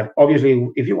industry. But obviously,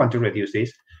 if you want to reduce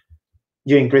this,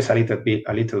 you increase a little bit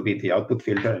the output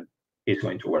filter, and it's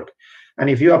going to work. And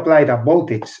if you apply a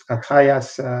voltage as high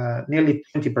as nearly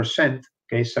 20%,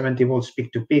 okay, 70 volts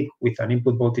peak to peak with an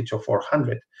input voltage of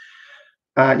 400,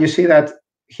 you see that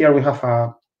here we have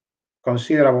a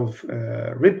considerable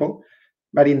ripple,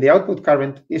 but in the output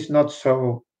current is not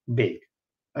so big.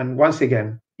 And once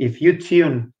again, if you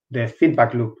tune the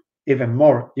feedback loop even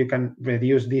more, you can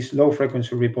reduce this low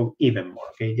frequency ripple even more.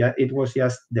 Okay, yeah, it was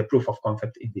just the proof of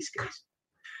concept in this case.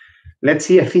 Let's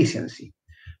see efficiency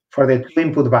for the two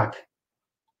input back.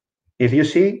 If you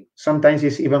see, sometimes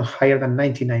it's even higher than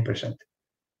 99%,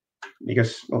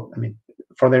 because, well, I mean,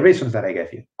 for the reasons that I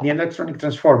gave you, the electronic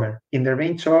transformer in the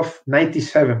range of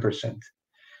 97%.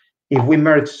 If we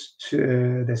merge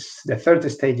the third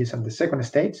stages and the second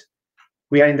stage,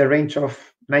 we are in the range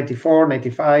of 94,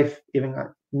 95, even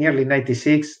nearly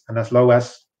 96, and as low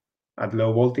as at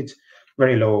low voltage,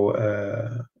 very low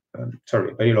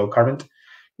current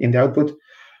in the output,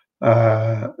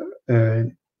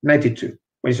 92,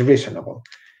 which is reasonable.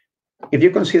 If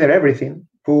you consider everything,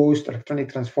 boost,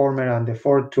 electronic transformer, and the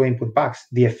 4 two-input backs,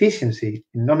 the efficiency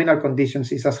in nominal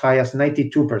conditions is as high as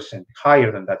 92%,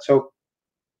 higher than that. So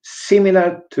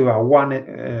similar to a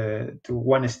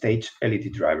one-stage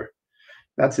LED driver.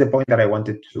 That's the point that I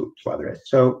wanted to address.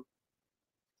 So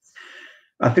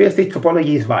a three-stage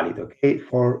topology is valid, okay,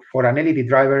 for an LED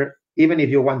driver, even if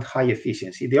you want high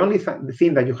efficiency. The only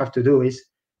thing that you have to do is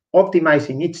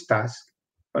optimizing each task,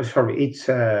 each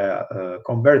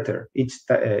converter, each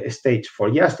stage for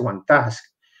just one task,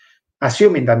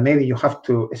 assuming that maybe you have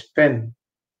to spend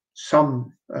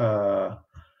some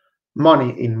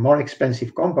money in more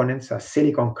expensive components as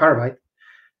silicon carbide.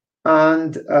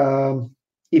 And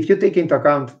if you take into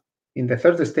account in the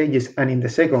third stages and in the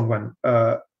second one,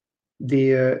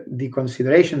 the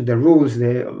consideration, the rules,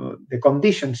 the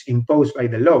conditions imposed by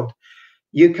the load,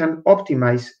 you can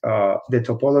optimize the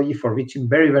topology for reaching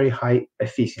very, very high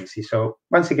efficiency. So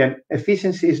once again,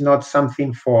 efficiency is not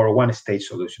something for one-stage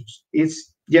solutions.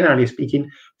 It's generally speaking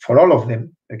for all of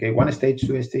them, okay, one-stage,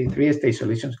 two-stage, three-stage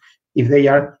solutions, if they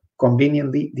are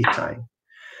conveniently designed.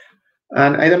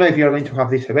 And I don't know if you're going to have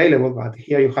this available, but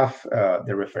here you have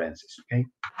the references, okay?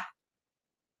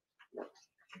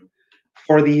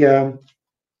 For the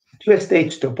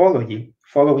two-stage topology,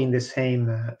 following the same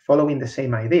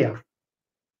idea,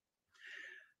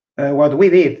 what we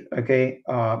did, okay,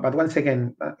 but once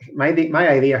again, my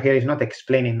idea here is not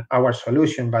explaining our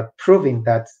solution, but proving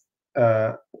that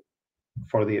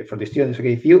for the students,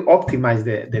 okay, if you optimize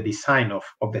the design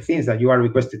of the things that you are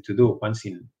requested to do once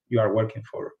you are working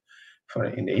for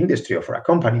in the industry or for a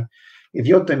company, if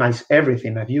you optimize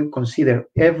everything, if you consider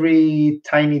every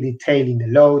tiny detail in the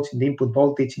loads, in the input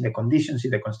voltage, in the conditions,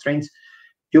 in the constraints,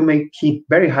 you may keep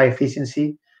very high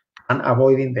efficiency and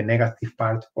avoiding the negative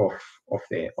part of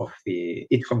the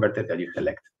each converter that you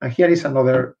select. And here is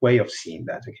another way of seeing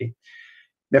that, okay?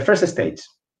 The first stage,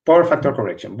 power factor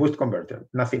correction, boost converter,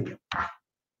 nothing new.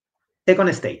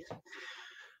 Second stage,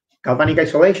 galvanic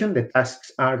isolation. The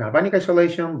tasks are galvanic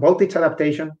isolation, voltage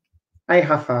adaptation. I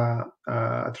have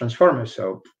a transformer,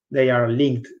 so they are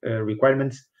linked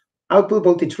requirements, output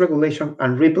voltage regulation,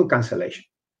 and ripple cancellation.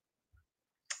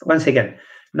 Once again,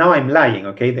 now I'm lying,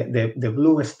 okay? The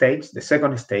blue stage, the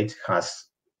second stage has,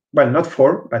 well, not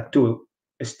 4, but two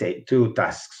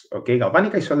tasks, okay?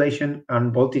 Galvanic isolation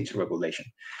and voltage regulation.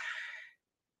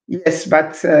 Yes,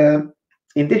 but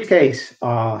in this case,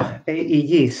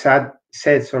 AEG said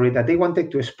that they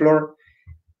wanted to explore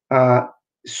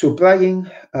supplying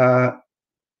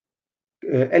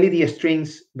LED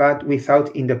strings, but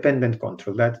without independent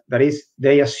control. That is,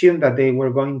 they assumed that they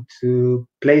were going to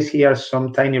place here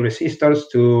some tiny resistors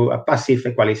to a passive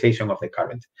equalization of the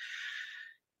current.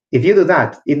 If you do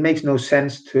that, it makes no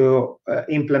sense to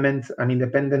implement an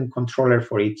independent controller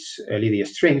for each LED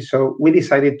string. So we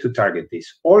decided to target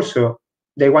this. Also,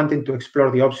 they wanted to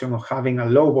explore the option of having a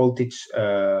low voltage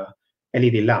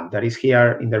LED lamp that is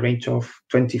here in the range of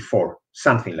 24,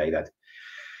 something like that.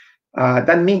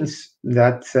 That means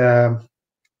that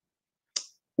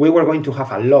we were going to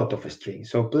have a lot of strings.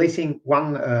 So placing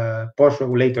one pulse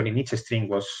regulator in each string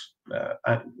was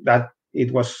that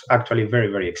it was actually very,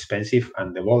 very expensive,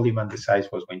 and the volume and the size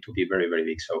was going to be very, very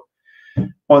big. So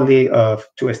only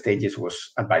 2 stages was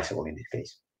advisable in this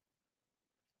case.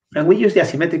 And we use the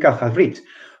asymmetrical half-bridge.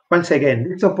 Once again,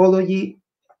 this topology,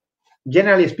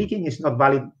 generally speaking, is not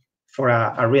valid for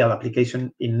a real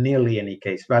application in nearly any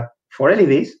case, but for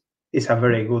LEDs, it's a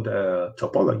very good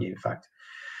topology, in fact.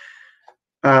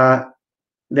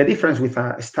 The difference with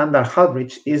a standard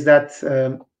half-bridge is that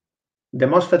the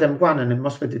MOSFET M1 and the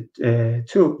MOSFET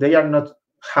 2, they are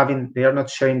not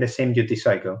sharing the same duty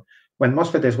cycle. When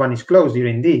MOSFET S1 is closed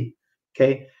during D,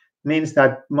 okay, means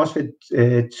that MOSFET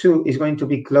 2 is going to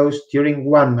be closed during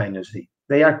 1 minus D.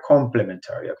 They are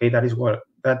complementary, okay?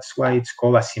 That's why it's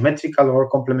called a symmetrical or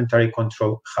complementary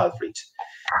control half-bridge.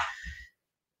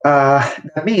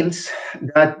 That means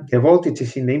that the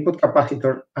voltages in the input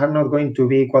capacitor are not going to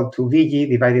be equal to VG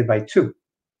divided by 2.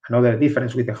 Another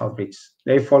difference with the half-bridge.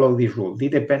 They follow this rule. They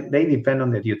depend on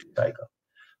the duty cycle.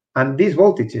 And these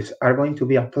voltages are going to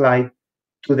be applied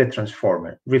to the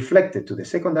transformer, reflected to the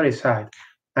secondary side.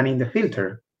 And in the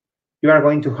filter, you are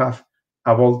going to have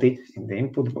a voltage in the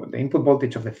input. The input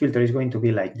voltage of the filter is going to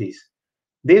be like this.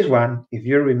 This one, if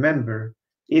you remember,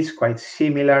 is quite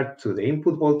similar to the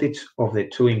input voltage of the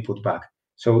 2 input back.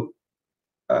 So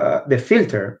the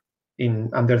filter,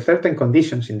 under certain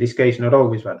conditions, in this case, not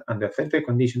always, but under certain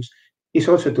conditions, is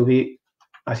also to be,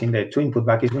 as in the 2 input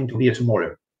back, is going to be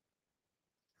smaller.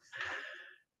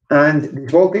 And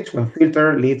this voltage, when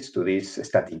filter, leads to this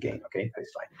static gain, okay? That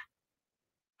is fine.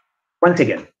 Once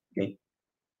again, okay,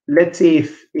 let's see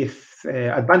if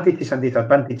advantages and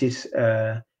disadvantages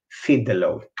fit the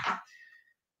load.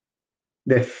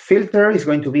 The filter is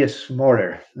going to be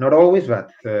smaller, not always,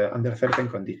 but under certain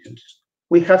conditions.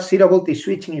 We have 0 voltage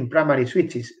switching in primary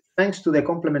switches, thanks to the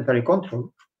complementary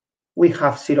control, we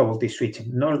have zero voltage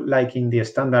switching, not like in the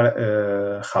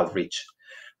standard half bridge.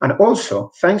 And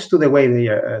also, thanks to the way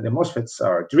the MOSFETs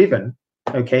are driven,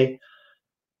 okay,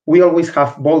 we always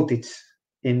have voltage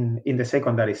in the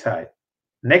secondary side,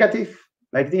 negative,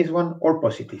 like this one, or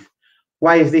positive.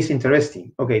 Why is this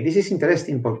interesting? Okay, this is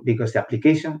interesting because the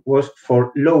application was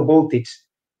for low voltage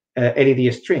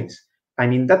LED strings.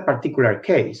 And in that particular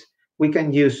case, we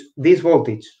can use this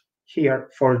voltage here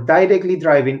for directly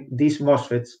driving these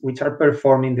MOSFETs, which are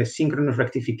performing the synchronous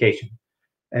rectification.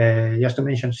 Just to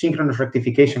mention, synchronous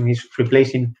rectification is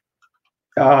replacing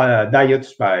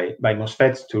diodes by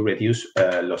MOSFETs to reduce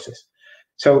losses.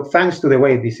 So thanks to the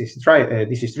way this is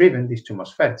driven, these two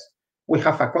MOSFETs, we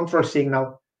have a control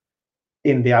signal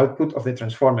in the output of the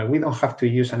transformer. We don't have to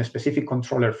use a specific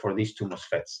controller for these two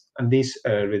MOSFETs. And this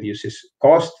reduces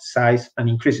cost, size, and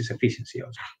increases efficiency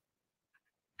also.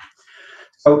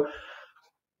 So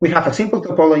we have a simple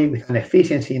topology with an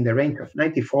efficiency in the range of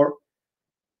 94,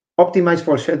 optimized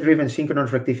for cell-driven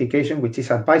synchronous rectification, which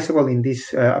is advisable in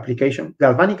this application,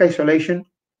 galvanic isolation,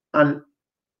 and,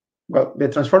 well, the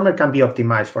transformer can be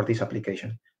optimized for this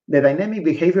application. The dynamic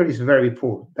behavior is very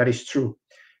poor, that is true.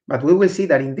 But we will see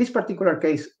that in this particular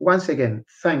case, once again,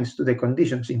 thanks to the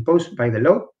conditions imposed by the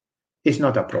load, it's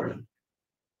not a problem.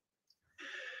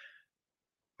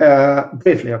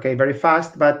 Briefly, okay, very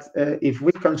fast, but if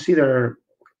we consider,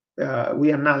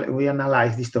 we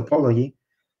analyze this topology,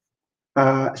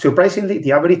 surprisingly,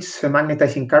 the average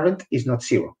magnetizing current is not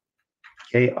zero.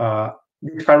 Okay,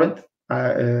 this current,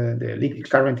 the leakage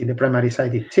current in the primary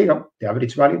side is zero, the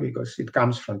average value, because it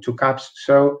comes from two caps.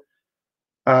 So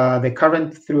the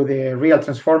current through the real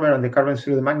transformer and the current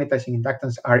through the magnetizing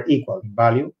inductance are equal in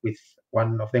value, with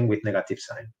one of them with negative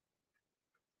sign.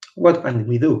 What can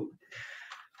we do?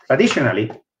 Traditionally,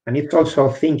 and it's also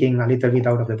thinking a little bit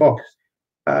out of the box,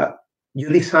 you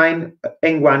design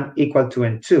N1 equal to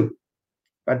N2,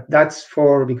 but that's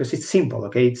because it's simple,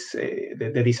 okay? It's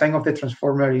the design of the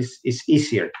transformer is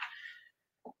easier.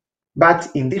 But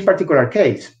in this particular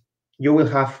case, you will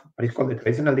have what is called the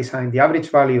traditional design. The average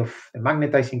value of the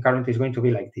magnetizing current is going to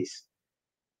be like this.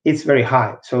 It's very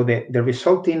high. So the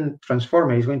resulting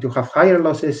transformer is going to have higher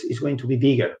losses, is going to be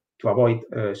bigger to avoid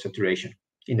saturation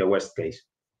in the worst case.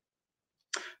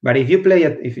 But if you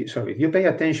pay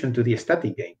attention to the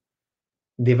static gain,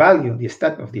 the value of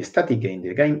the static gain,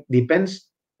 the gain depends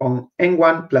on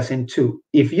N1 plus N2.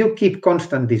 If you keep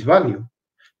constant this value,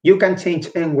 you can change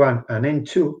N1 and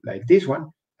N2 like this one,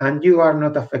 and you are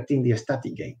not affecting the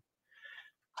static gain.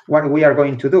 What we are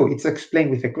going to do, it's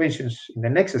explained with equations in the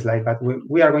next slide, but what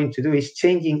we are going to do is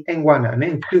changing N1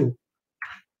 and N2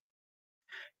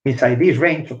 inside this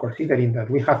range, so considering that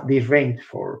we have this range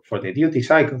for the duty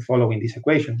cycle following this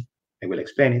equation. I will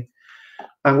explain it.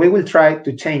 And we will try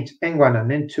to change N1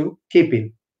 and N2,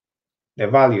 keeping the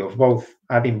value of both,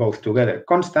 adding both together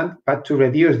constant, but to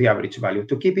reduce the average value,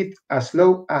 to keep it as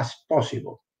low as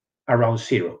possible, around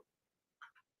zero.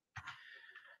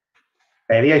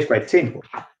 The idea is quite simple.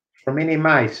 To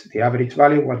minimize the average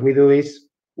value, what we do is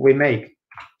we make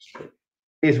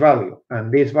this value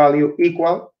and this value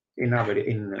equal in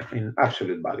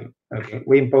absolute value. Okay,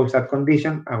 we impose that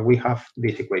condition and we have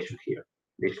this equation here.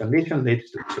 This condition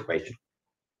leads to this equation.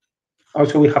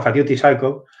 Also, we have a duty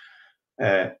cycle,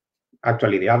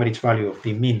 actually the average value of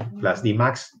the min plus the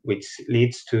max, which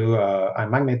leads to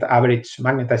average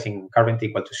magnetizing current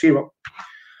equal to zero.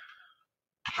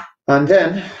 And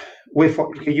then we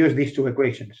use these two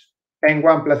equations.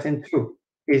 N1 plus N2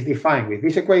 is defined with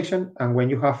this equation, and when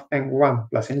you have N1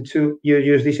 plus N2, you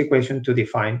use this equation to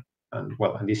define, and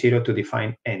the zero to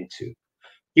define N2.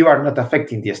 You are not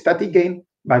affecting the static gain,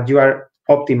 but you are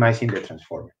optimizing the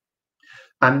transformer.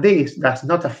 And this does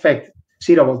not affect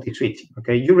zero voltage switching.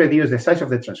 Okay, you reduce the size of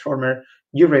the transformer,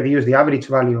 you reduce the average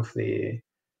value of the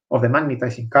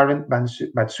magnetizing current,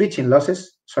 but switching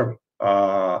losses, zero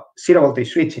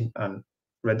voltage switching and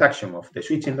reduction of the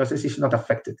switching losses is not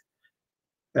affected.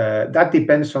 That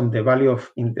depends on the value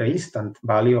in the instant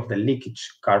value of the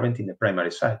leakage current in the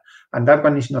primary side, and that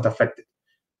one is not affected.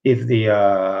 If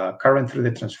the current through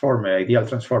the transformer, ideal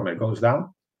transformer, goes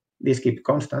down, this keeps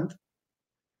constant,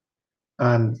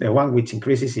 and the one which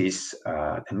increases is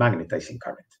the magnetizing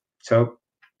current. So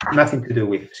nothing to do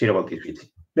with zero voltage switching.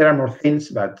 There are more things,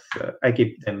 but I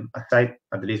keep them aside,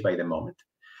 at least by the moment.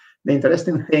 The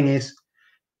interesting thing is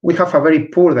we have a very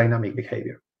poor dynamic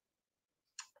behavior.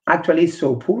 Actually, it's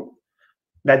so poor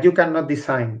that you cannot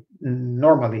design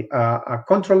normally a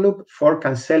control loop for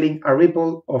canceling a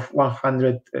ripple of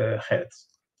 100 hertz.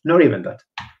 Not even that.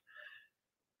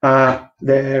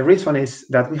 The reason is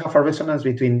that we have a resonance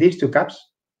between these two caps,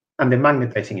 and the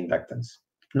magnetizing inductance.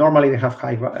 Normally they have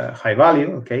high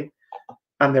value, okay?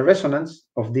 And the resonance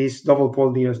of this double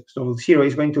pole double zero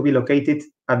is going to be located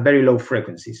at very low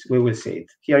frequencies. We will see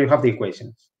it. Here you have the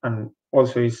equations, and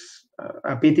also it's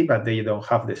a pity, but they don't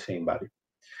have the same value.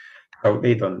 So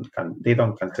they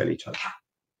don't cancel each other.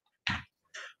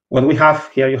 What we have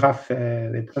here, you have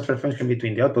the transfer function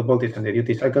between the output voltage and the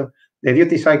duty cycle. The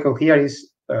duty cycle here is,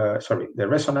 the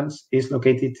resonance is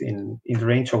located in the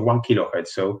range of 1 kilohertz.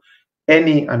 So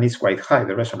and it's quite high,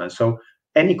 the resonance. So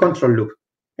any control loop,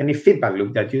 any feedback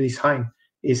loop that you design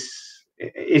is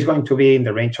going to be in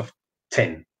the range of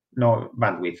 10, no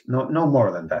bandwidth, no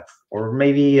more than that. Or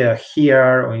maybe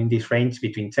here or in this range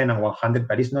between 10 and 100,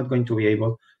 but it's not going to be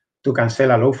able to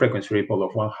cancel a low frequency ripple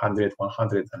of 100,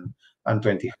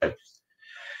 120 hertz.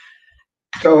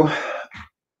 So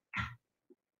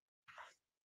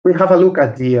we have a look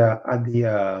at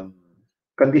the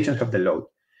conditions of the load.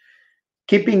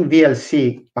 Keeping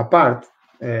VLC apart,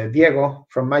 Diego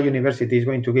from my university is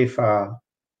going to give a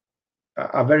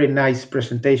very nice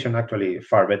presentation, actually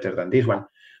far better than this one,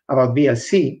 about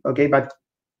VLC, okay? But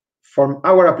from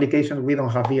our application, we don't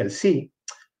have VLC,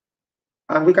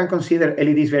 and we can consider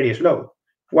LEDs very slow.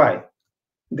 Why?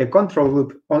 The control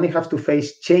loop only has to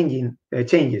face changes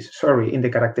in the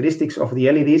characteristics of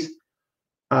the LEDs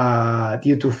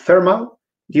due to thermal,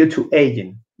 due to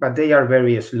aging, but they are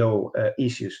very slow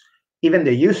issues. Even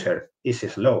the user is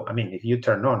slow. I mean, if you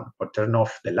turn on or turn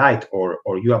off the light or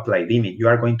you apply dimming, you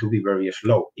are going to be very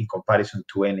slow in comparison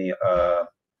to any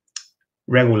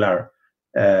regular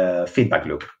feedback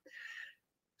loop.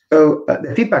 So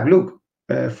the feedback loop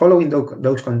following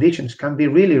those conditions can be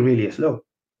really, really slow.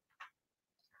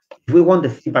 If we want the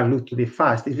feedback loop to be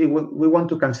fast, if we want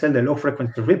to cancel the low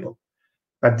frequency ripple,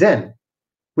 but then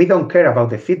we don't care about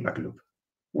the feedback loop.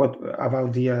 What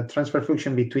about the transfer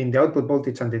function between the output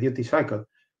voltage and the duty cycle?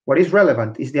 What is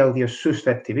relevant is the audio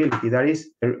susceptibility. That is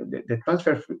the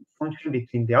transfer function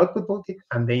between the output voltage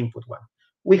and the input one.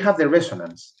 We have the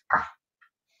resonance,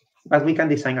 but we can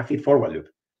design a feed-forward loop.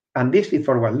 And this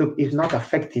feed-forward loop is not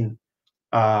affecting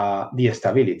the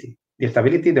stability. The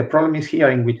stability, the problem is here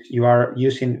in which you are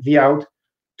using V out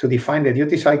to define the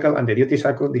duty cycle, and the duty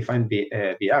cycle define V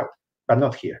out, but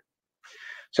not here.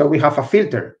 So we have a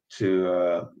filter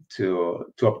to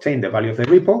obtain the value of the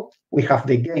ripple. We have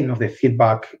the gain of the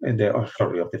feedback, of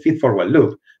the feed-forward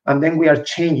loop, and then we are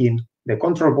changing the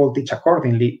control voltage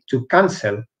accordingly to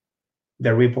cancel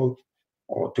the ripple,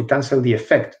 or to cancel the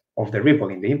effect of the ripple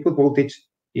in the input voltage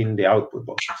in the output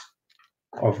voltage.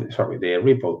 The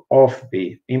ripple of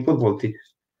the input voltage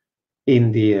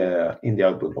in the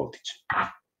output voltage.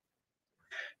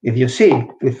 If you see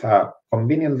with a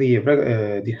conveniently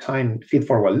designed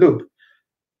feed-forward loop,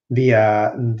 the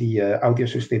audio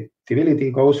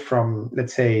susceptibility goes from,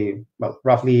 let's say, well,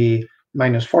 roughly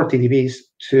minus 40 dBs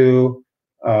to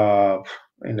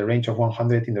in the range of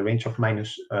 100, in the range of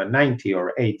minus 90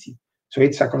 or 80. So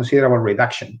it's a considerable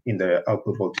reduction in the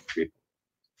output voltage ripple.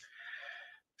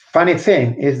 Funny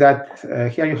thing is that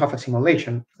here you have a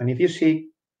simulation, and if you see,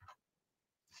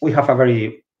 we have a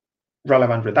very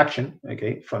relevant reduction,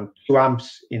 okay, from 2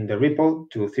 amps in the ripple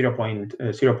to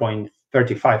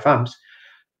 0.35 amps.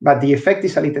 But the effect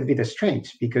is a little bit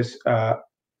strange because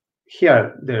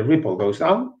here the ripple goes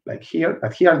down, like here,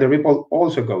 but here the ripple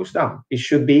also goes down. It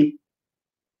should be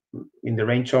in the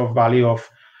range of value of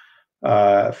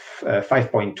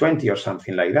 5.20 or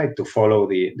something like that to follow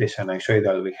the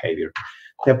sinusoidal behavior.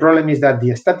 The problem is that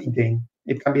the static gain,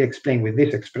 it can be explained with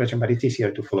this expression, but it's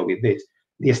easier to follow with this.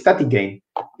 The static gain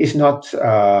is not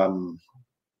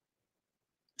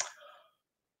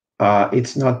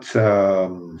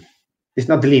it's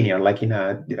not linear, like in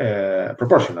a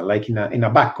proportional, like in a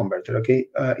buck converter. Okay,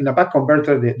 in a buck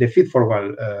converter, the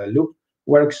feed-forward loop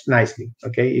works nicely.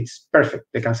 Okay, it's perfect.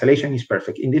 The cancellation is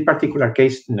perfect. In this particular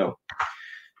case, no.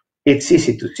 It's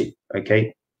easy to see.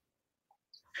 Okay,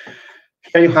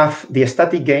 here you have the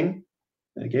static gain.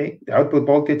 Okay, the output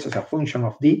voltage as a function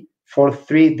of D for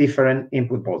 3 different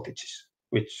input voltages,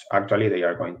 which actually they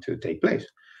are going to take place.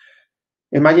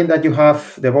 Imagine that you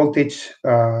have the voltage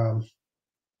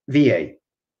VA,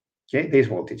 okay, this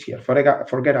voltage here.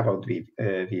 Forget about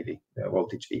VV, the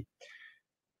voltage V.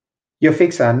 You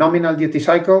fix a nominal duty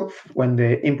cycle when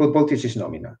the input voltage is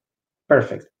nominal.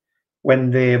 Perfect. When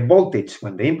the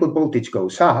input voltage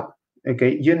goes up,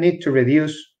 okay, you need to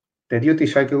reduce the duty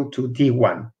cycle to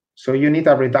D1. So you need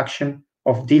a reduction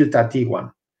of delta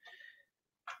D1.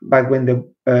 But when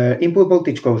the input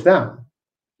voltage goes down,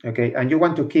 okay, and you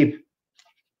want to keep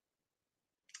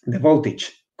the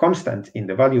voltage constant in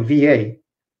the value VA,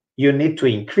 you need to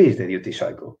increase the duty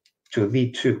cycle to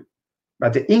D2.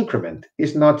 but the increment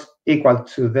is not equal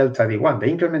to delta D1. The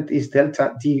increment is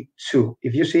delta D2.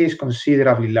 If you see, it's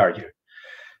considerably larger.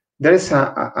 There is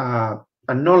a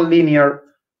non-linear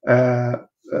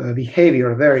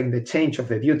behavior there in the change of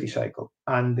the duty cycle,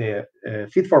 and the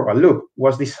feed-forward loop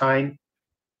was designed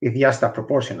with just a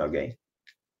proportional gain,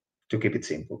 to keep it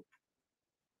simple.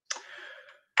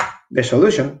 The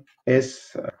solution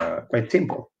is quite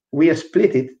simple. We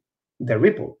split the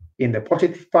ripple in the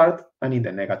positive part and in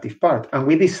the negative part, and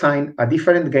we design a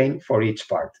different gain for each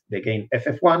part, the gain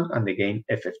FF1 and the gain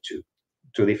FF2,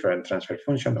 two different transfer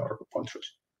function or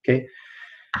controls. Okay,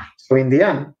 so in the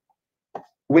end,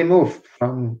 we move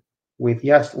with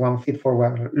just one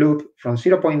feed-forward loop from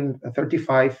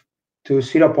 0.35 to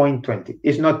 0.20.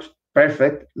 It's not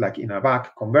perfect, like in a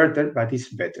buck converter, but it's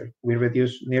better.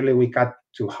 We cut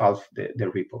to half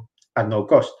the ripple at no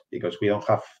cost, because we don't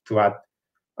have to add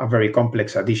a very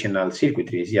complex additional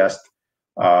circuitry. It's just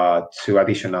two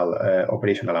additional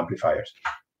operational amplifiers.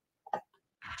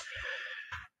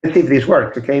 Let's see if this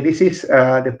works. Okay, this is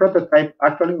the prototype.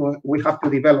 Actually, we have to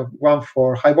develop one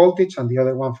for high voltage and the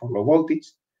other one for low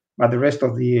voltage, but the rest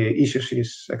of the issues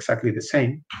is exactly the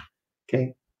same.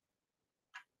 Okay.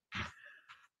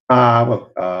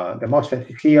 The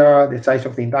MOSFET is here, the size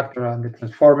of the inductor and the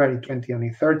transformer is 20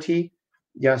 and 30,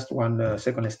 just 1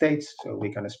 second stage, so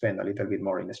we can spend a little bit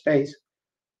more in space.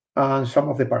 And some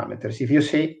of the parameters. If you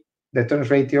see, the turns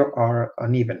ratio are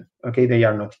uneven. Okay, they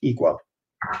are not equal.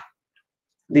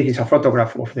 This is a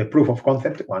photograph of the proof of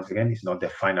concept. Once again, it's not the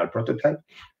final prototype.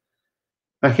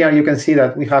 And here you can see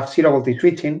that we have 0 voltage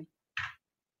switching.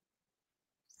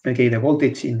 Okay, the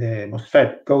voltage in the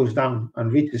MOSFET goes down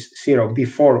and reaches 0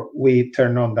 before we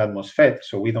turn on that MOSFET,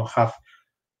 so we don't have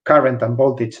current and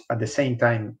voltage at the same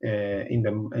time in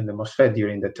the MOSFET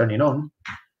during the turning on.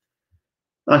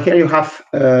 And here you have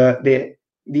the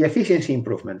efficiency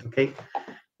improvement. Okay,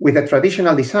 with a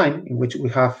traditional design in which we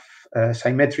have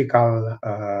symmetrical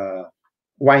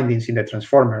windings in the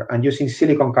transformer and using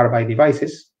silicon carbide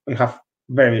devices, we have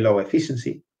very low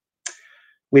efficiency.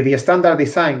 With the standard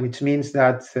design, which means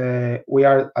that we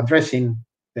are addressing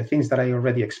the things that I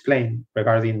already explained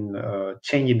regarding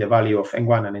changing the value of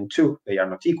N1 and N2, they are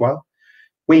not equal.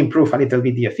 We improve a little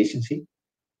bit the efficiency.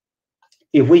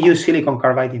 If we use silicon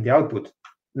carbide in the output,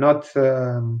 not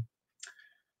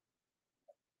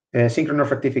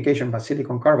synchronous rectification, but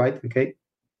silicon carbide, okay,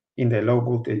 in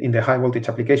the high voltage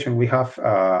application, we have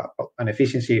an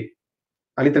efficiency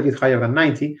a little bit higher than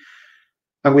 90.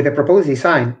 And with the proposed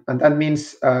design, and that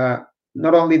means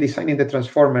not only designing the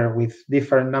transformer with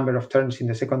different number of turns in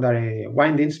the secondary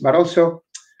windings, but also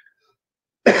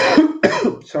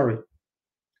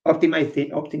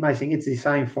optimizing its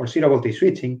design for 0 voltage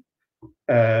switching.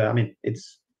 I mean,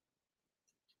 it's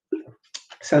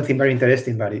something very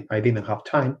interesting, but I didn't have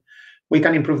time. We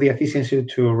can improve the efficiency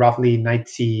to roughly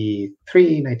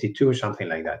 93, 92, something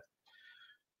like that.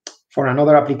 For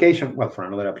another application, for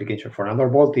another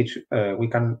voltage, we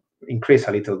can increase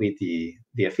a little bit the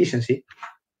efficiency.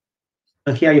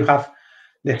 And here you have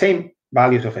the same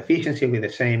values of efficiency with the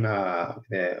same,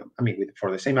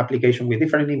 for the same application with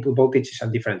different input voltages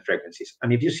and different frequencies.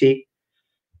 And if you see,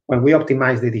 when we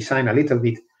optimize the design a little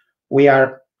bit, we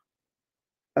are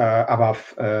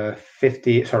above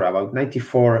about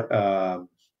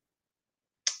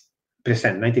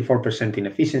 94% in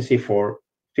efficiency for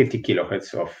 50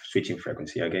 kilohertz of switching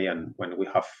frequency. Okay, and when we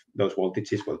have those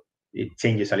voltages, well, it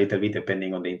changes a little bit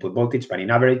depending on the input voltage, but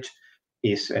in average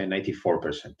is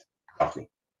 94% roughly.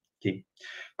 Okay,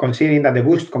 considering that the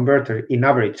boost converter in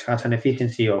average has an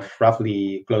efficiency of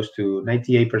roughly close to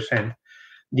 98%,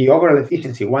 the overall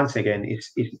efficiency once again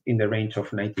is in the range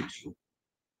of 92.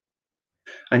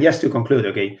 And just to conclude,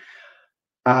 okay,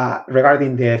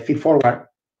 regarding the feed forward,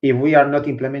 if we are not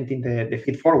implementing the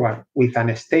feed forward with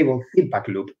a stable feedback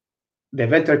loop, the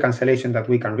better cancellation that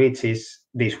we can reach is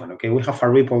this one. Okay, we have a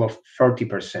ripple of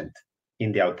 30%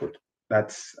 in the output.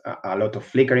 That's a lot of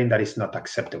flickering that is not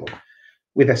acceptable.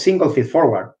 With a single feed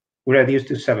forward, we reduce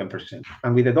to 7%,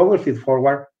 and with a double feed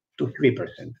forward to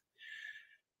 3%.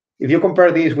 If you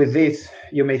compare this with this,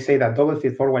 you may say that double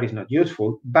feed forward is not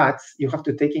useful, but you have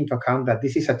to take into account that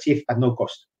this is achieved at no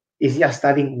cost. It's just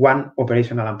adding one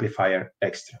operational amplifier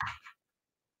extra.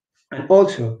 And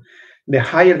also, the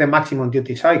higher the maximum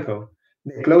duty cycle,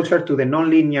 the closer to the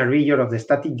nonlinear region of the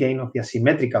static gain of the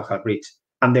asymmetrical half bridge.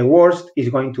 And the worst is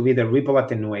going to be the ripple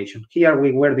attenuation. Here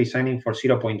we were designing for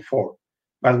 0.4,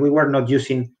 but we were not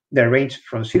using the range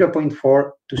from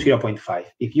 0.4 to 0.5.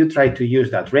 If you try to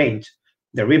use that range,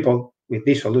 the ripple with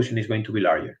this solution is going to be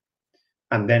larger.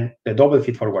 And then the double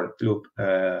feed-forward loop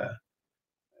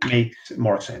makes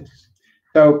more sense.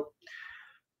 So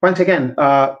once again,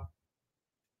 the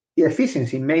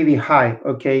efficiency may be high,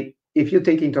 okay, if you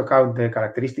take into account the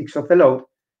characteristics of the load,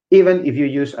 even if you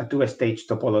use a two-stage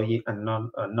topology and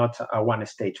not a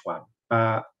one-stage one.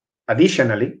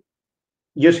 Additionally,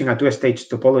 using a two-stage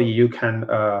topology, you can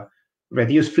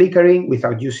reduce flickering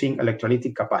without using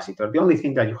electrolytic capacitor. The only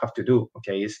thing that you have to do,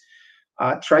 okay, is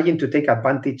trying to take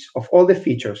advantage of all the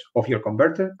features of your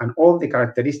converter and all the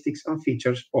characteristics and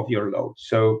features of your load.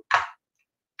 So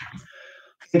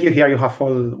thank you. Here you have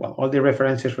all the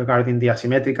references regarding the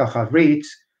asymmetrical half-bridge.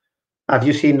 As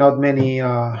you see, not many,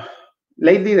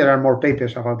 lately there are more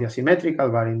papers about the asymmetrical,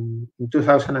 but in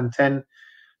 2010,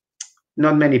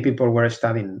 not many people were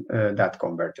studying that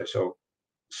converter. So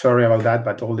sorry about that,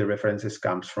 but all the references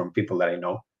comes from people that I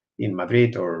know in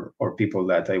Madrid or people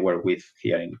that I work with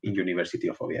here in University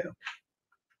of Oviedo.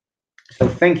 So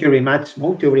thank you very much.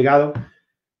 Muito obrigado.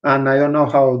 And I don't know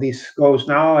how this goes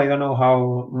now. I don't know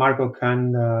how Marco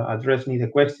can address me the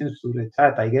questions through the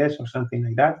chat, I guess, or something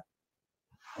like that.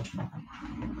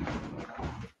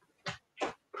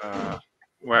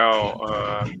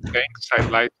 Thanks. I'd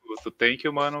like to thank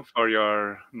you, Manu, for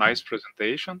your nice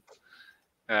presentation.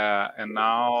 And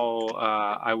now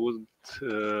I would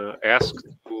ask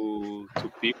to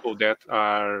people that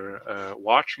are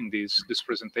watching this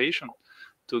presentation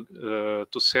to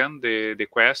send the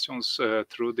questions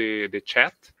through the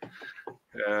chat.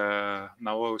 Now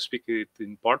I will speak it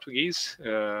in Portuguese.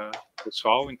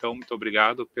 Pessoal, então, muito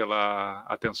obrigado pela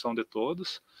atenção de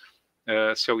todos.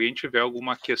 Se alguém tiver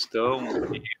alguma questão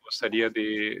que gostaria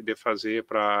de fazer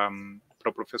para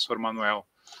o professor Manuel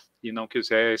e não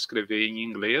quiser escrever em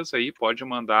inglês, aí pode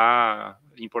mandar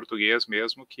em português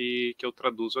mesmo que eu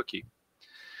traduzo aqui.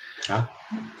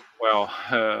 Well,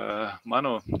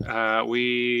 Manu,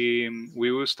 we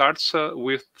will start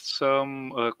with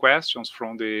some questions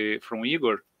from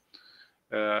Igor.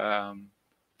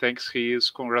 Thanks, he is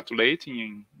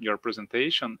congratulating your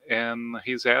presentation, and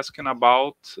he's asking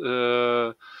about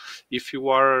if you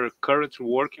are currently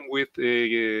working with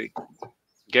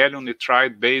gallium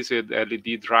nitride-based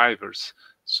LED drivers.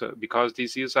 So, because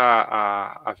this is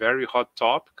a very hot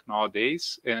topic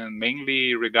nowadays, and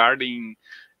mainly regarding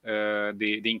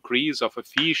the increase of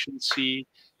efficiency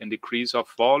and decrease of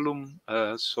volume.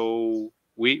 So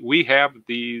we have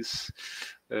this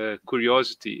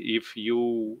curiosity if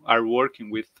you are working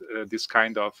with this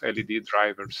kind of LED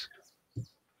drivers.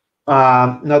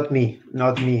 Not me.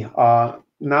 Now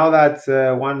that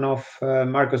one of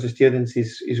Marco's students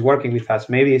is working with us,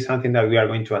 maybe it's something that we are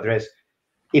going to address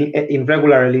in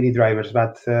regular LED drivers.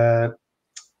 But all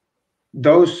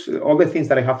the things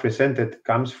that I have presented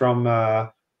comes from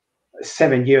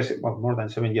 7 years, well, more than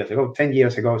 7 years ago, 10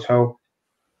 years ago. So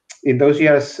in those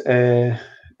years, GaN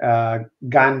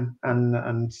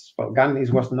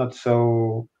was not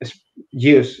so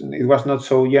used. It was not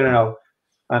so general,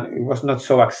 and it was not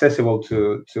so accessible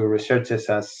to researchers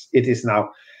as it is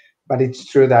now. But it's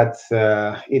true that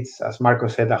it's, as Marco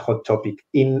said, a hot topic.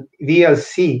 In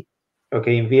VLC,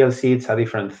 okay, it's a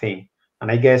different thing.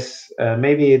 And I guess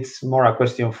maybe it's more a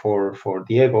question for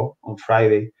Diego on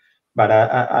Friday. But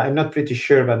I'm not pretty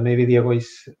sure. But maybe Diego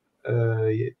is.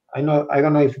 I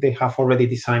don't know if they have already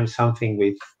designed something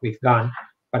with GaN.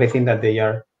 But I think that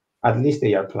at least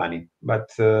they are planning.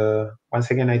 But once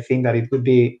again, I think that it would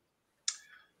be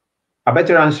a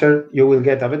better answer. You will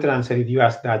get a better answer if you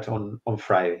ask that on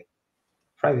Friday.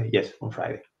 Yes, on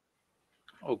Friday.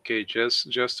 Okay,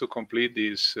 just to complete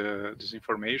this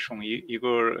information,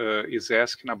 Igor is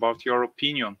asking about your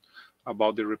opinion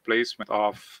about the replacement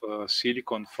of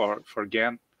silicon for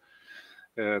GaN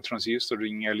transistor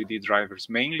in LED drivers,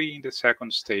 mainly in the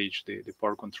second stage, the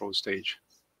power control stage.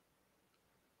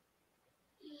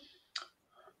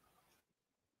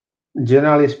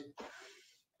 Generally,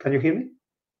 can you hear me?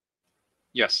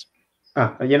 Yes.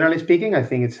 Generally speaking, I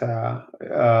think it's a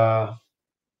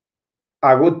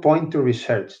good point to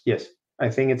research. Yes, I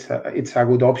think it's a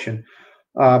good option.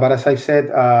 But as I said,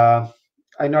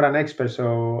 I'm not an expert,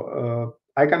 so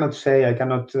I cannot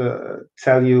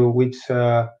tell you which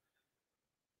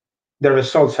the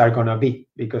results are going to be,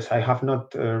 because I have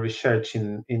not researched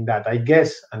in that. I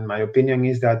guess, and my opinion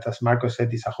is that, as Marco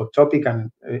said, it's a hot topic,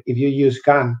 and if you use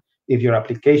GaN, if your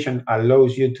application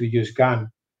allows you to use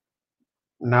GaN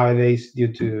nowadays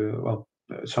due to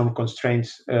some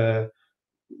constraints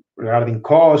regarding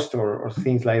cost or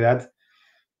things like that,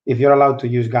 if you're allowed to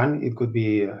use GaN, it could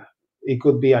be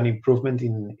an improvement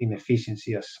in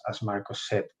efficiency, as Marcos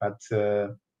said. But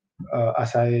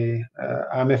as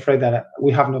I'm afraid that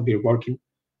we have not been working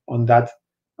on that,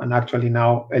 and actually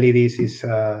now LEDs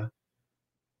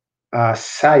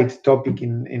side topic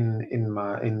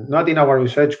not in our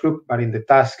research group, but in the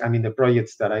task and in the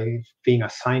projects that I've been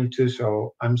assigned to.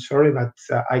 So I'm sorry, but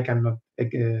I cannot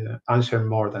answer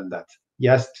more than that.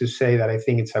 Just to say that I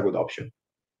think it's a good option.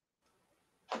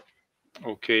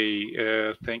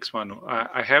 Okay, thanks, Manu.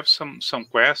 I have some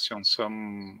questions,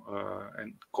 and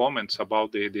comments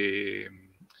about the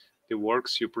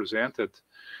works you presented.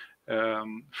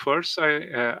 First,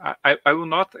 I will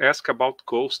not ask about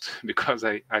cost because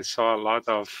I saw a lot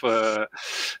of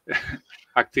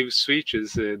active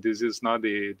switches. This is not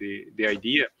the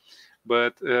idea,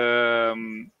 but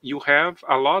you have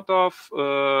a lot of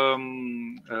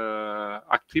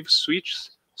active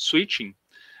switching.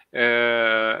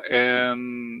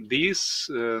 And this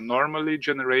normally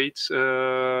generates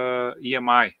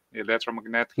EMI,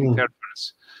 electromagnetic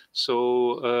interference.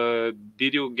 So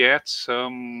did you get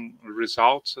some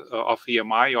results of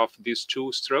EMI of these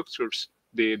two structures,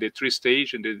 the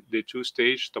three-stage and the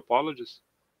two-stage topologies?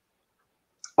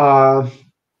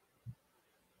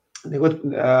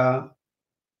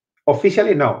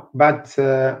 Officially, no. But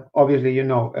obviously,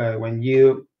 when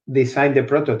you design the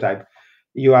prototype,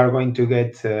 you are going to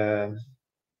get,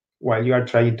 while you are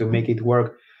trying to make it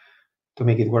work,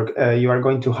 you are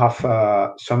going to have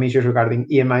some issues regarding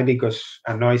EMI because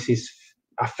a noise is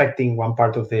affecting one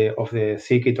part of the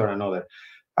circuit or another.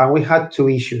 And we had two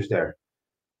issues there.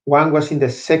 One was in the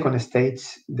second stage,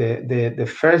 the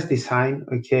first design.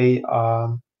 Okay,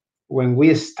 when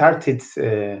we started,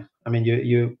 I mean,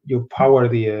 you power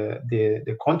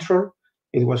the control.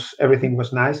 Everything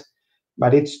was nice,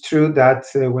 but it's true that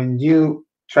when you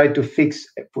try to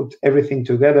put everything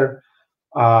together,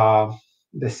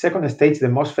 the second stage, the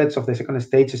MOSFETs of the second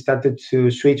stage started to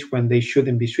switch when they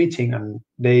shouldn't be switching, and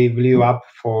they blew up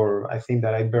for, I think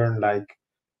that I burned like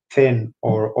 10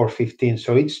 or 15.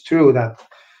 So it's true that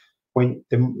when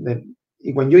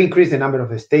you increase the number of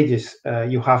the stages,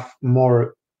 you have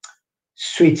more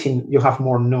switching, you have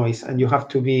more noise, and you have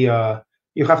to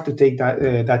take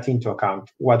that into account.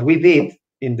 What we did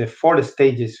in the 4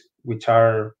 stages, which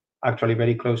are actually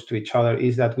very close to each other,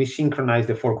 is that we synchronize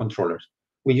the 4 controllers.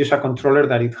 We use a controller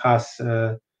that it has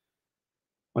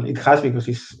because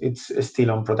it's still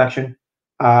on production,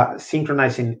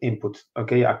 synchronizing input,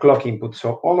 okay, a clock input.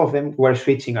 So all of them were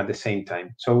switching at the same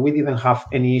time. So we didn't have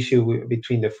any issue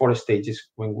between the 4 stages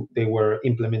when they were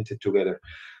implemented together.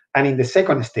 And in the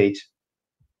second stage,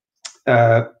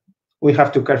 we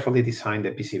have to carefully design the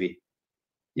PCB.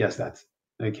 Yes, that's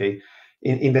okay.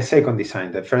 In the second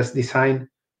design, the first design,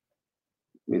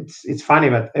 it's funny,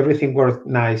 but everything worked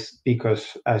nice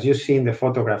because, as you see in the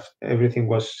photographs, everything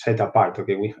was set apart.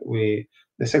 Okay,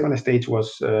 the second stage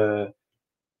was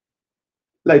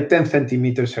like 10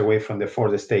 centimeters away from the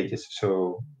 4 stages,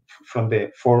 so from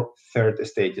the 4 third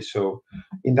stages. So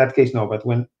in that case, no. But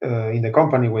when in the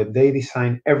company where they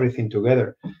design everything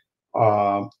together,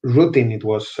 routing, it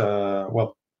was a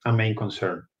main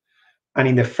concern. And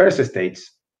in the first stage,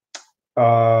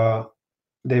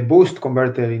 the boost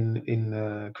converter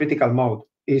in critical mode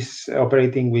is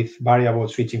operating with variable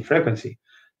switching frequency,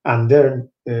 and then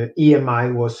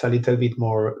EMI was a little bit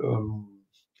more.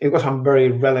 It was a very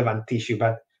relevant issue,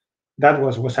 but that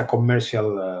was a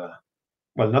commercial.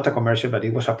 Not a commercial, but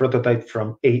it was a prototype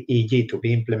from AEG to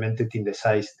be implemented in the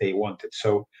size they wanted.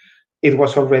 So it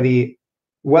was already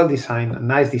well designed, a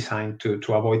nice design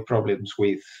to avoid problems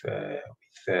with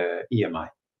EMI.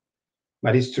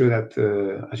 But it's true that,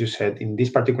 as you said, in this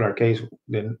particular case,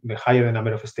 the higher the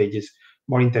number of stages,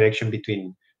 more interaction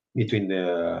between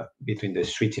the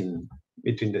switching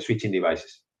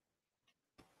devices.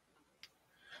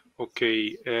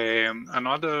 Okay,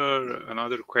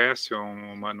 another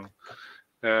question, Manu.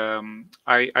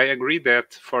 I agree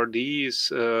that for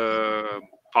these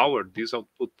this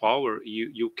output power,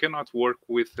 you cannot work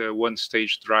with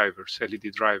one-stage drivers,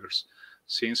 LED drivers,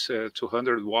 since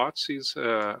 200 watts is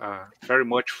very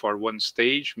much for one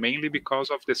stage, mainly because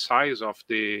of the size of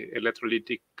the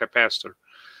electrolytic capacitor.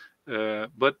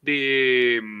 But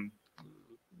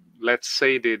let's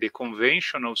say the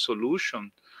conventional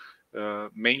solution,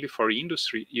 mainly for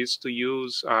industry, is to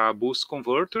use a boost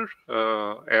converter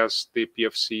as the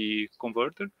PFC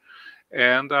converter,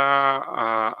 and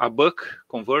a buck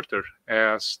converter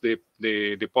as the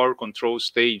power control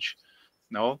stage.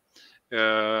 No,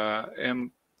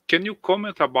 and can you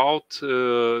comment about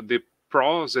the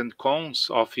pros and cons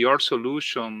of your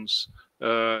solutions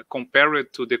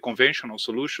compared to the conventional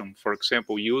solution? For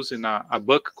example, using a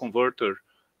buck converter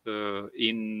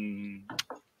in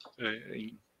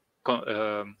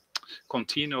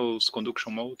continuous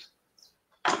conduction mode?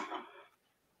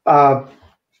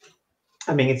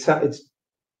 I mean,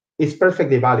 it's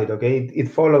perfectly valid. Okay, it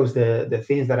follows the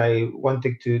things that I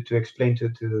wanted to explain to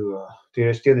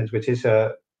your students, which is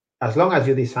as long as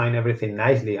you design everything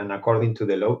nicely and according to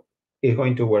the law, it's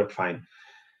going to work fine.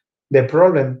 The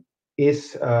problem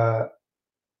is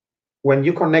when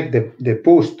you connect the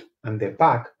boost and the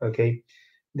back. Okay,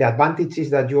 the advantage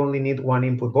is that you only need one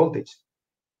input voltage.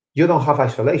 You don't have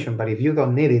isolation, but if you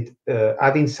don't need it,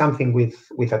 adding something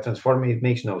with a transformer, it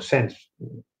makes no sense,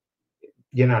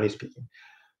 generally speaking.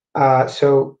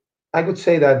 So I would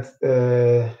say that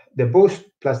the boost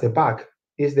plus the back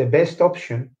is the best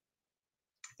option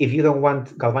if you don't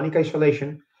want galvanic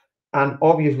isolation, and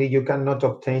obviously you cannot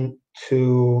obtain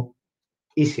too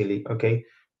easily, okay,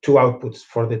 two outputs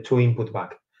for the two input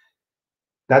back.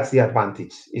 That's the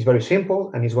advantage. It's very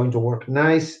simple and it's going to work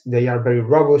nice. They are very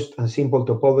robust and simple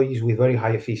topologies with very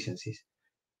high efficiencies.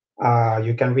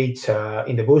 You can reach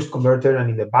in the boost converter and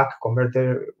in the back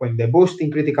converter. When the boost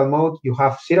in critical mode, you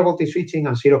have 0 voltage switching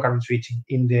and 0 current switching.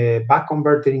 In the back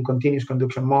converter in continuous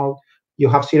conduction mode, you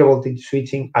have 0 voltage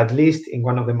switching, at least in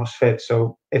one of the MOSFETs.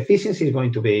 So efficiency is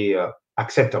going to be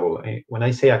acceptable. When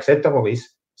I say acceptable, it's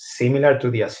similar to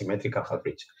the asymmetrical half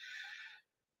bridge.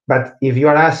 But if you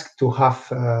are asked to have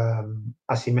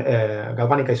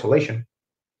galvanic isolation,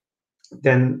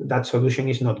 then that solution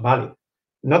is not valid.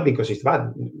 Not because it's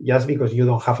bad, just because you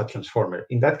don't have a transformer.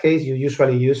 In that case, you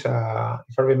usually use, if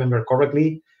I remember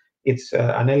correctly, it's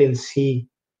an LLC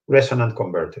resonant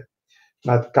converter.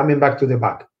 But coming back to the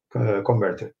back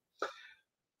converter,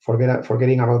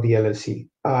 forgetting about the LLC.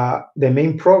 The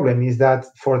main problem is that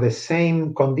for the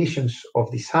same conditions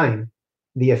of design,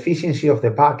 the efficiency of the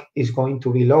back is going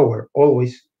to be lower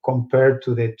always compared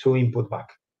to the two input back.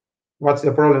 What's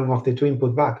the problem of the two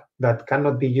input back? That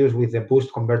cannot be used with the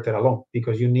boost converter alone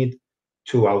because you need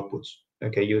two outputs.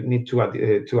 Okay, you need two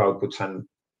outputs, and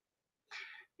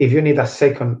if you need a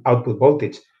second output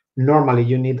voltage, normally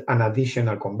you need an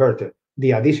additional converter.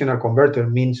 The additional converter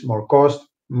means more cost,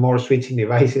 more switching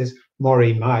devices, more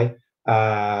EMI,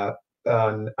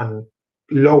 and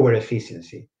lower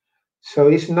efficiency. So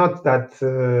it's not that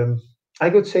I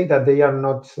would say that they are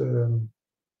not.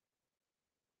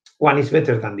 One is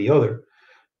better than the other.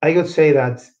 I would say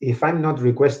that if I'm not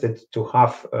requested to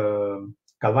have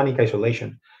galvanic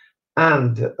isolation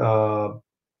and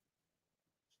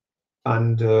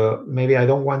maybe I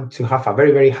don't want to have a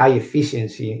very, very high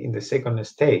efficiency in the second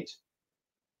stage,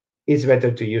 it's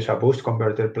better to use a boost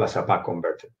converter plus a back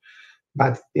converter.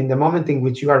 But in the moment in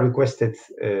which you are requested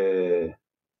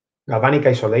galvanic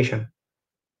isolation,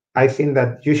 I think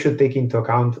that you should take into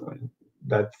account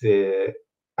that the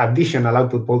additional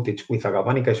output voltage with a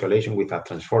galvanic isolation with a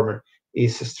transformer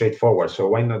is straightforward. So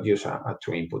why not use a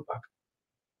two input back?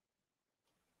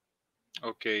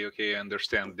 Okay, I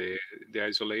understand. The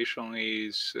isolation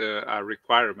is a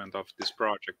requirement of this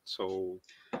project. So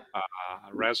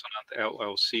resonant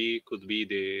LLC could be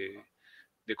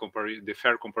the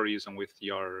fair comparison with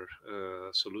your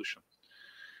solution.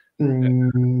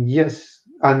 Yes,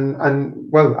 and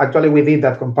well, actually we did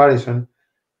that comparison,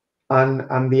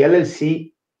 and the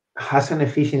LLC has an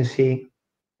efficiency,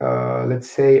 let's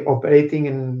say,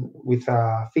 operating with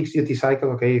a fixed duty cycle.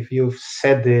 Okay, if you've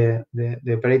set the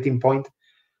operating point,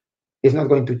 it's not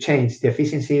going to change. The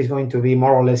efficiency is going to be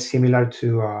more or less similar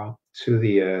to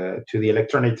the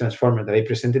electronic transformer that I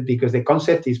presented because the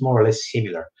concept is more or less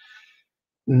similar.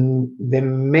 The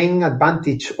main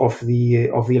advantage of the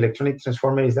electronic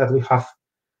transformer is that we have,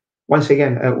 once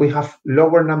again, we have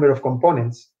lower number of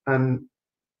components, and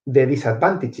the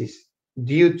disadvantages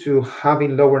due to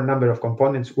having lower number of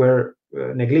components were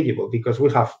negligible because we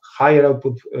have higher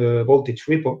output voltage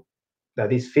ripple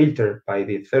that is filtered by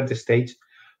the third stage,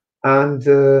 and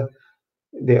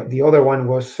the other one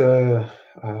was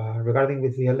regarding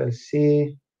with the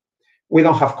LLC. We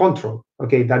don't have control.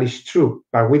 Okay, that is true,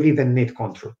 but we didn't need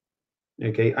control.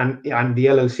 Okay, and the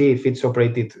LLC, if it's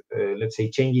operated, let's say,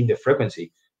 changing the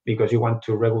frequency because you want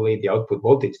to regulate the output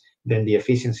voltage, then the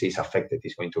efficiency is affected,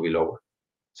 is going to be lower.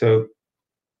 So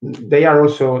they are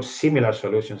also similar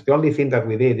solutions. The only thing that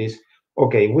we did is,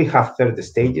 okay, we have third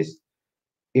stages.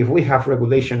 If we have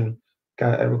regulating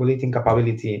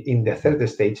capability in the third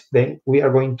stage, then we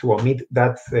are going to omit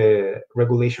that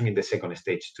regulation in the second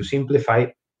stage to simplify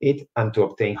it and to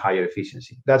obtain higher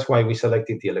efficiency. That's why we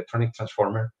selected the electronic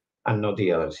transformer and not the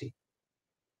LLC.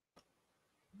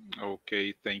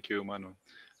 Okay, thank you, Manu.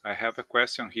 I have a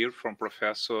question here from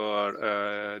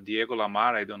Professor Diego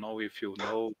Lamar. I don't know if you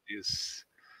know this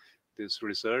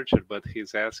researcher, but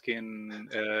he's asking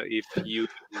if you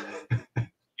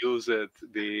used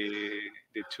the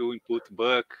two input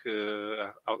buck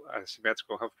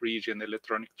asymmetrical half bridge and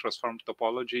electronic transform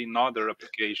topology in other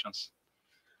applications.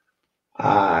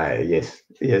 Yes,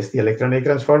 the electronic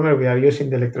transformer. We are using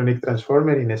the electronic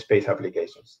transformer in space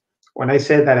applications. When I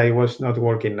said that I was not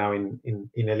working now in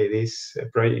LEDs,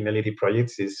 in LED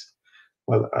projects, is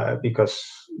because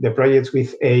the projects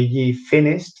with AEG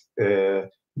finished.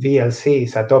 VLC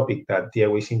is a topic that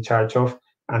Diego is in charge of,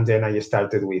 and then I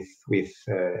started with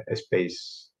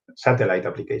space satellite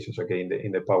applications. Okay,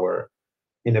 in the power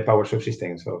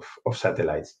subsystems of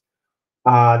satellites.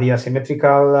 The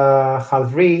asymmetrical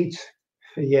half reach,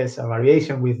 yes, a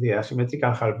variation with the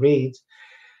asymmetrical half reach.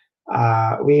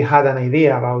 We had an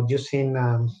idea about using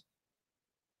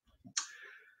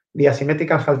the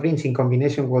asymmetrical half reach in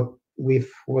combination with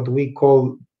what we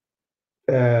call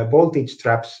voltage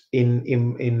traps in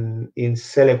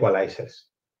cell equalizers.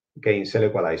 Okay, in cell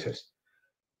equalizers.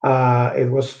 It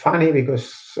was funny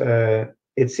because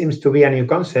it seems to be a new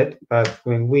concept, but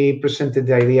when we presented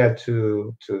the idea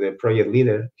to the project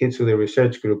leader, to the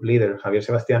research group leader, Javier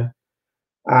Sebastián,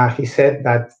 he said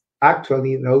that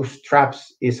actually those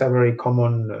traps is a very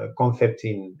common concept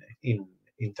in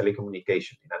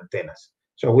telecommunication, in antennas.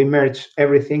 So we merged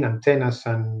everything, antennas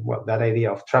and that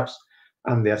idea of traps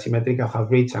and the asymmetrical half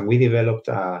reach, and we developed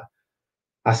a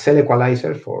cell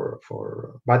equalizer for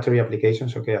battery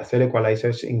applications. Okay, a cell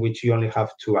equalizers in which you only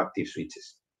have 2 active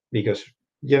switches, because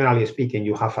generally speaking,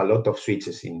 you have a lot of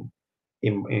switches in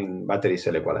battery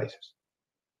cell equalizers.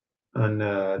 And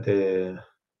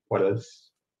what else?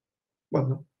 Well,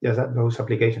 no, yes, those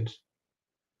applications.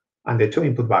 And the 2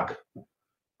 input back.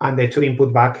 And the 2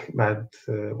 input back, but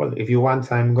if you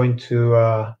want, I'm going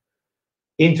to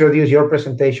introduce your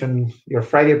presentation, your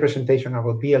Friday presentation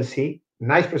about VLC.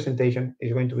 Nice presentation,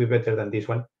 is going to be better than this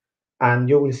one. And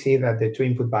you will see that the 2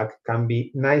 input back can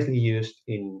be nicely used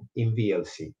in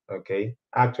VLC. Okay,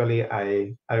 actually,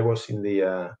 I was in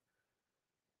the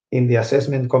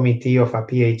assessment committee of a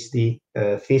PhD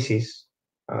thesis.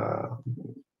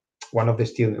 One of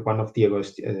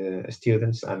Diego's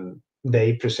students, and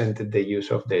they presented the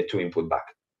use of the 2 input back.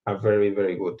 A very,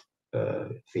 very good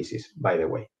thesis, by the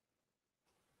way.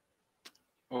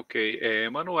 Okay,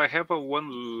 Manu, I have one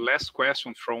last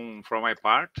question from my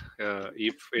part.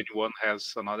 If anyone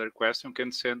has another question,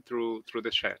 can send through the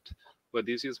chat. But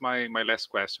this is my last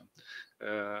question.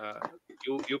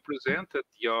 You presented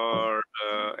your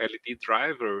LED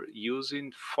driver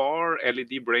using 4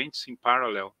 LED branches in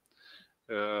parallel.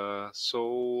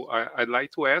 So I'd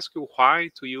like to ask you why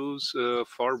to use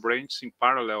 4 branches in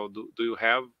parallel. Do you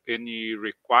have any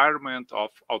requirement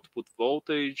of output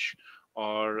voltage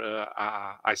or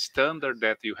a standard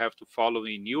that you have to follow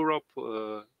in Europe?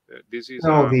 This is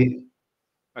a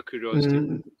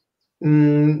curiosity.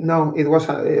 No, it was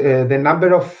the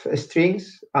number of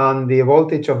strings and the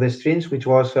voltage of the strings, which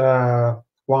was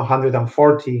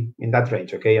 140 in that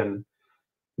range. Okay, and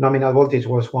nominal voltage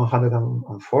was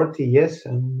 140, yes,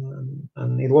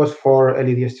 and it was 4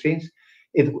 LED strings.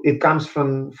 It comes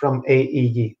from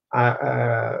AEG.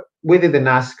 We didn't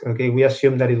ask. Okay, we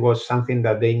assumed that it was something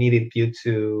that they needed due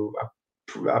to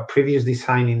a previous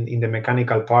design in the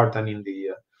mechanical part and in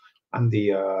the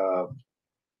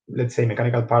let's say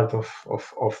mechanical part of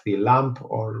the lamp,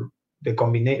 or the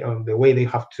combination, the way they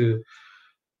have to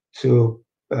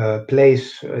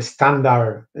place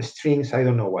standard strings. I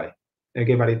don't know why.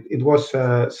 Okay, but it was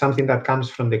something that comes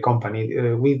from the company.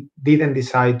 We didn't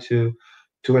decide to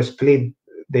split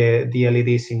the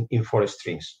LEDs in 4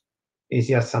 strings. It's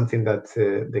just something that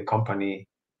the company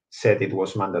said it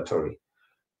was mandatory.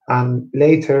 And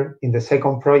later, in the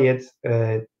second project,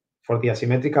 for the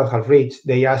asymmetrical half reach,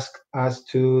 they asked us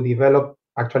to develop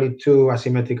actually 2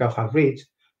 asymmetrical half reach,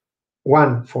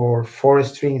 one for 4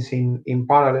 strings in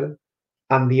parallel,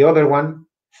 and the other one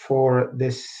for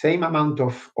the same amount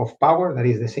of power, that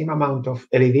is the same amount of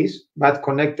LEDs, but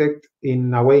connected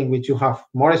in a way in which you have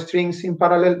more strings in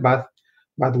parallel, but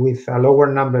with a lower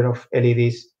number of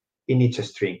LEDs in each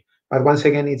string. But once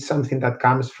again, it's something that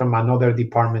comes from another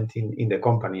department in the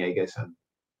company, I guess, and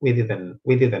we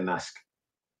didn't ask.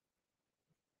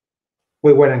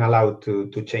 We weren't allowed to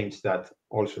change that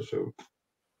also. So.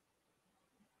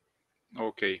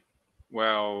 Okay.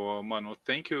 Well, Manu,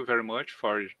 thank you very much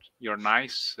for your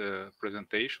nice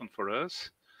presentation for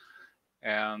us.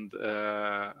 And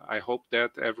I hope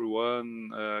that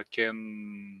everyone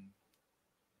can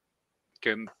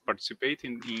participate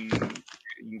in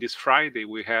this Friday.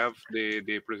 We have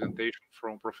the presentation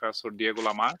from Professor Diego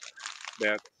Lamar,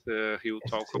 that he will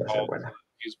talk about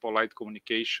visible light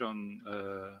communication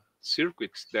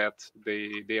circuits that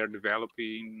they are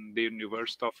developing in the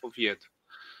University of Oviedo.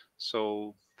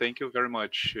 So thank you very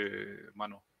much,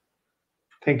 Manu.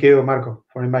 Thank you, Marco,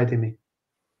 for inviting me.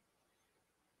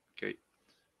 Okay.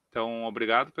 Então,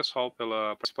 obrigado, pessoal,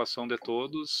 pela participação de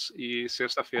todos, e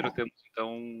sexta-feira temos,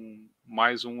 então,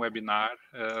 mais um webinar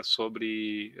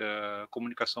sobre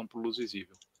comunicação por luz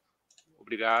visível.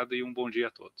 Obrigado e um bom dia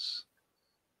a todos.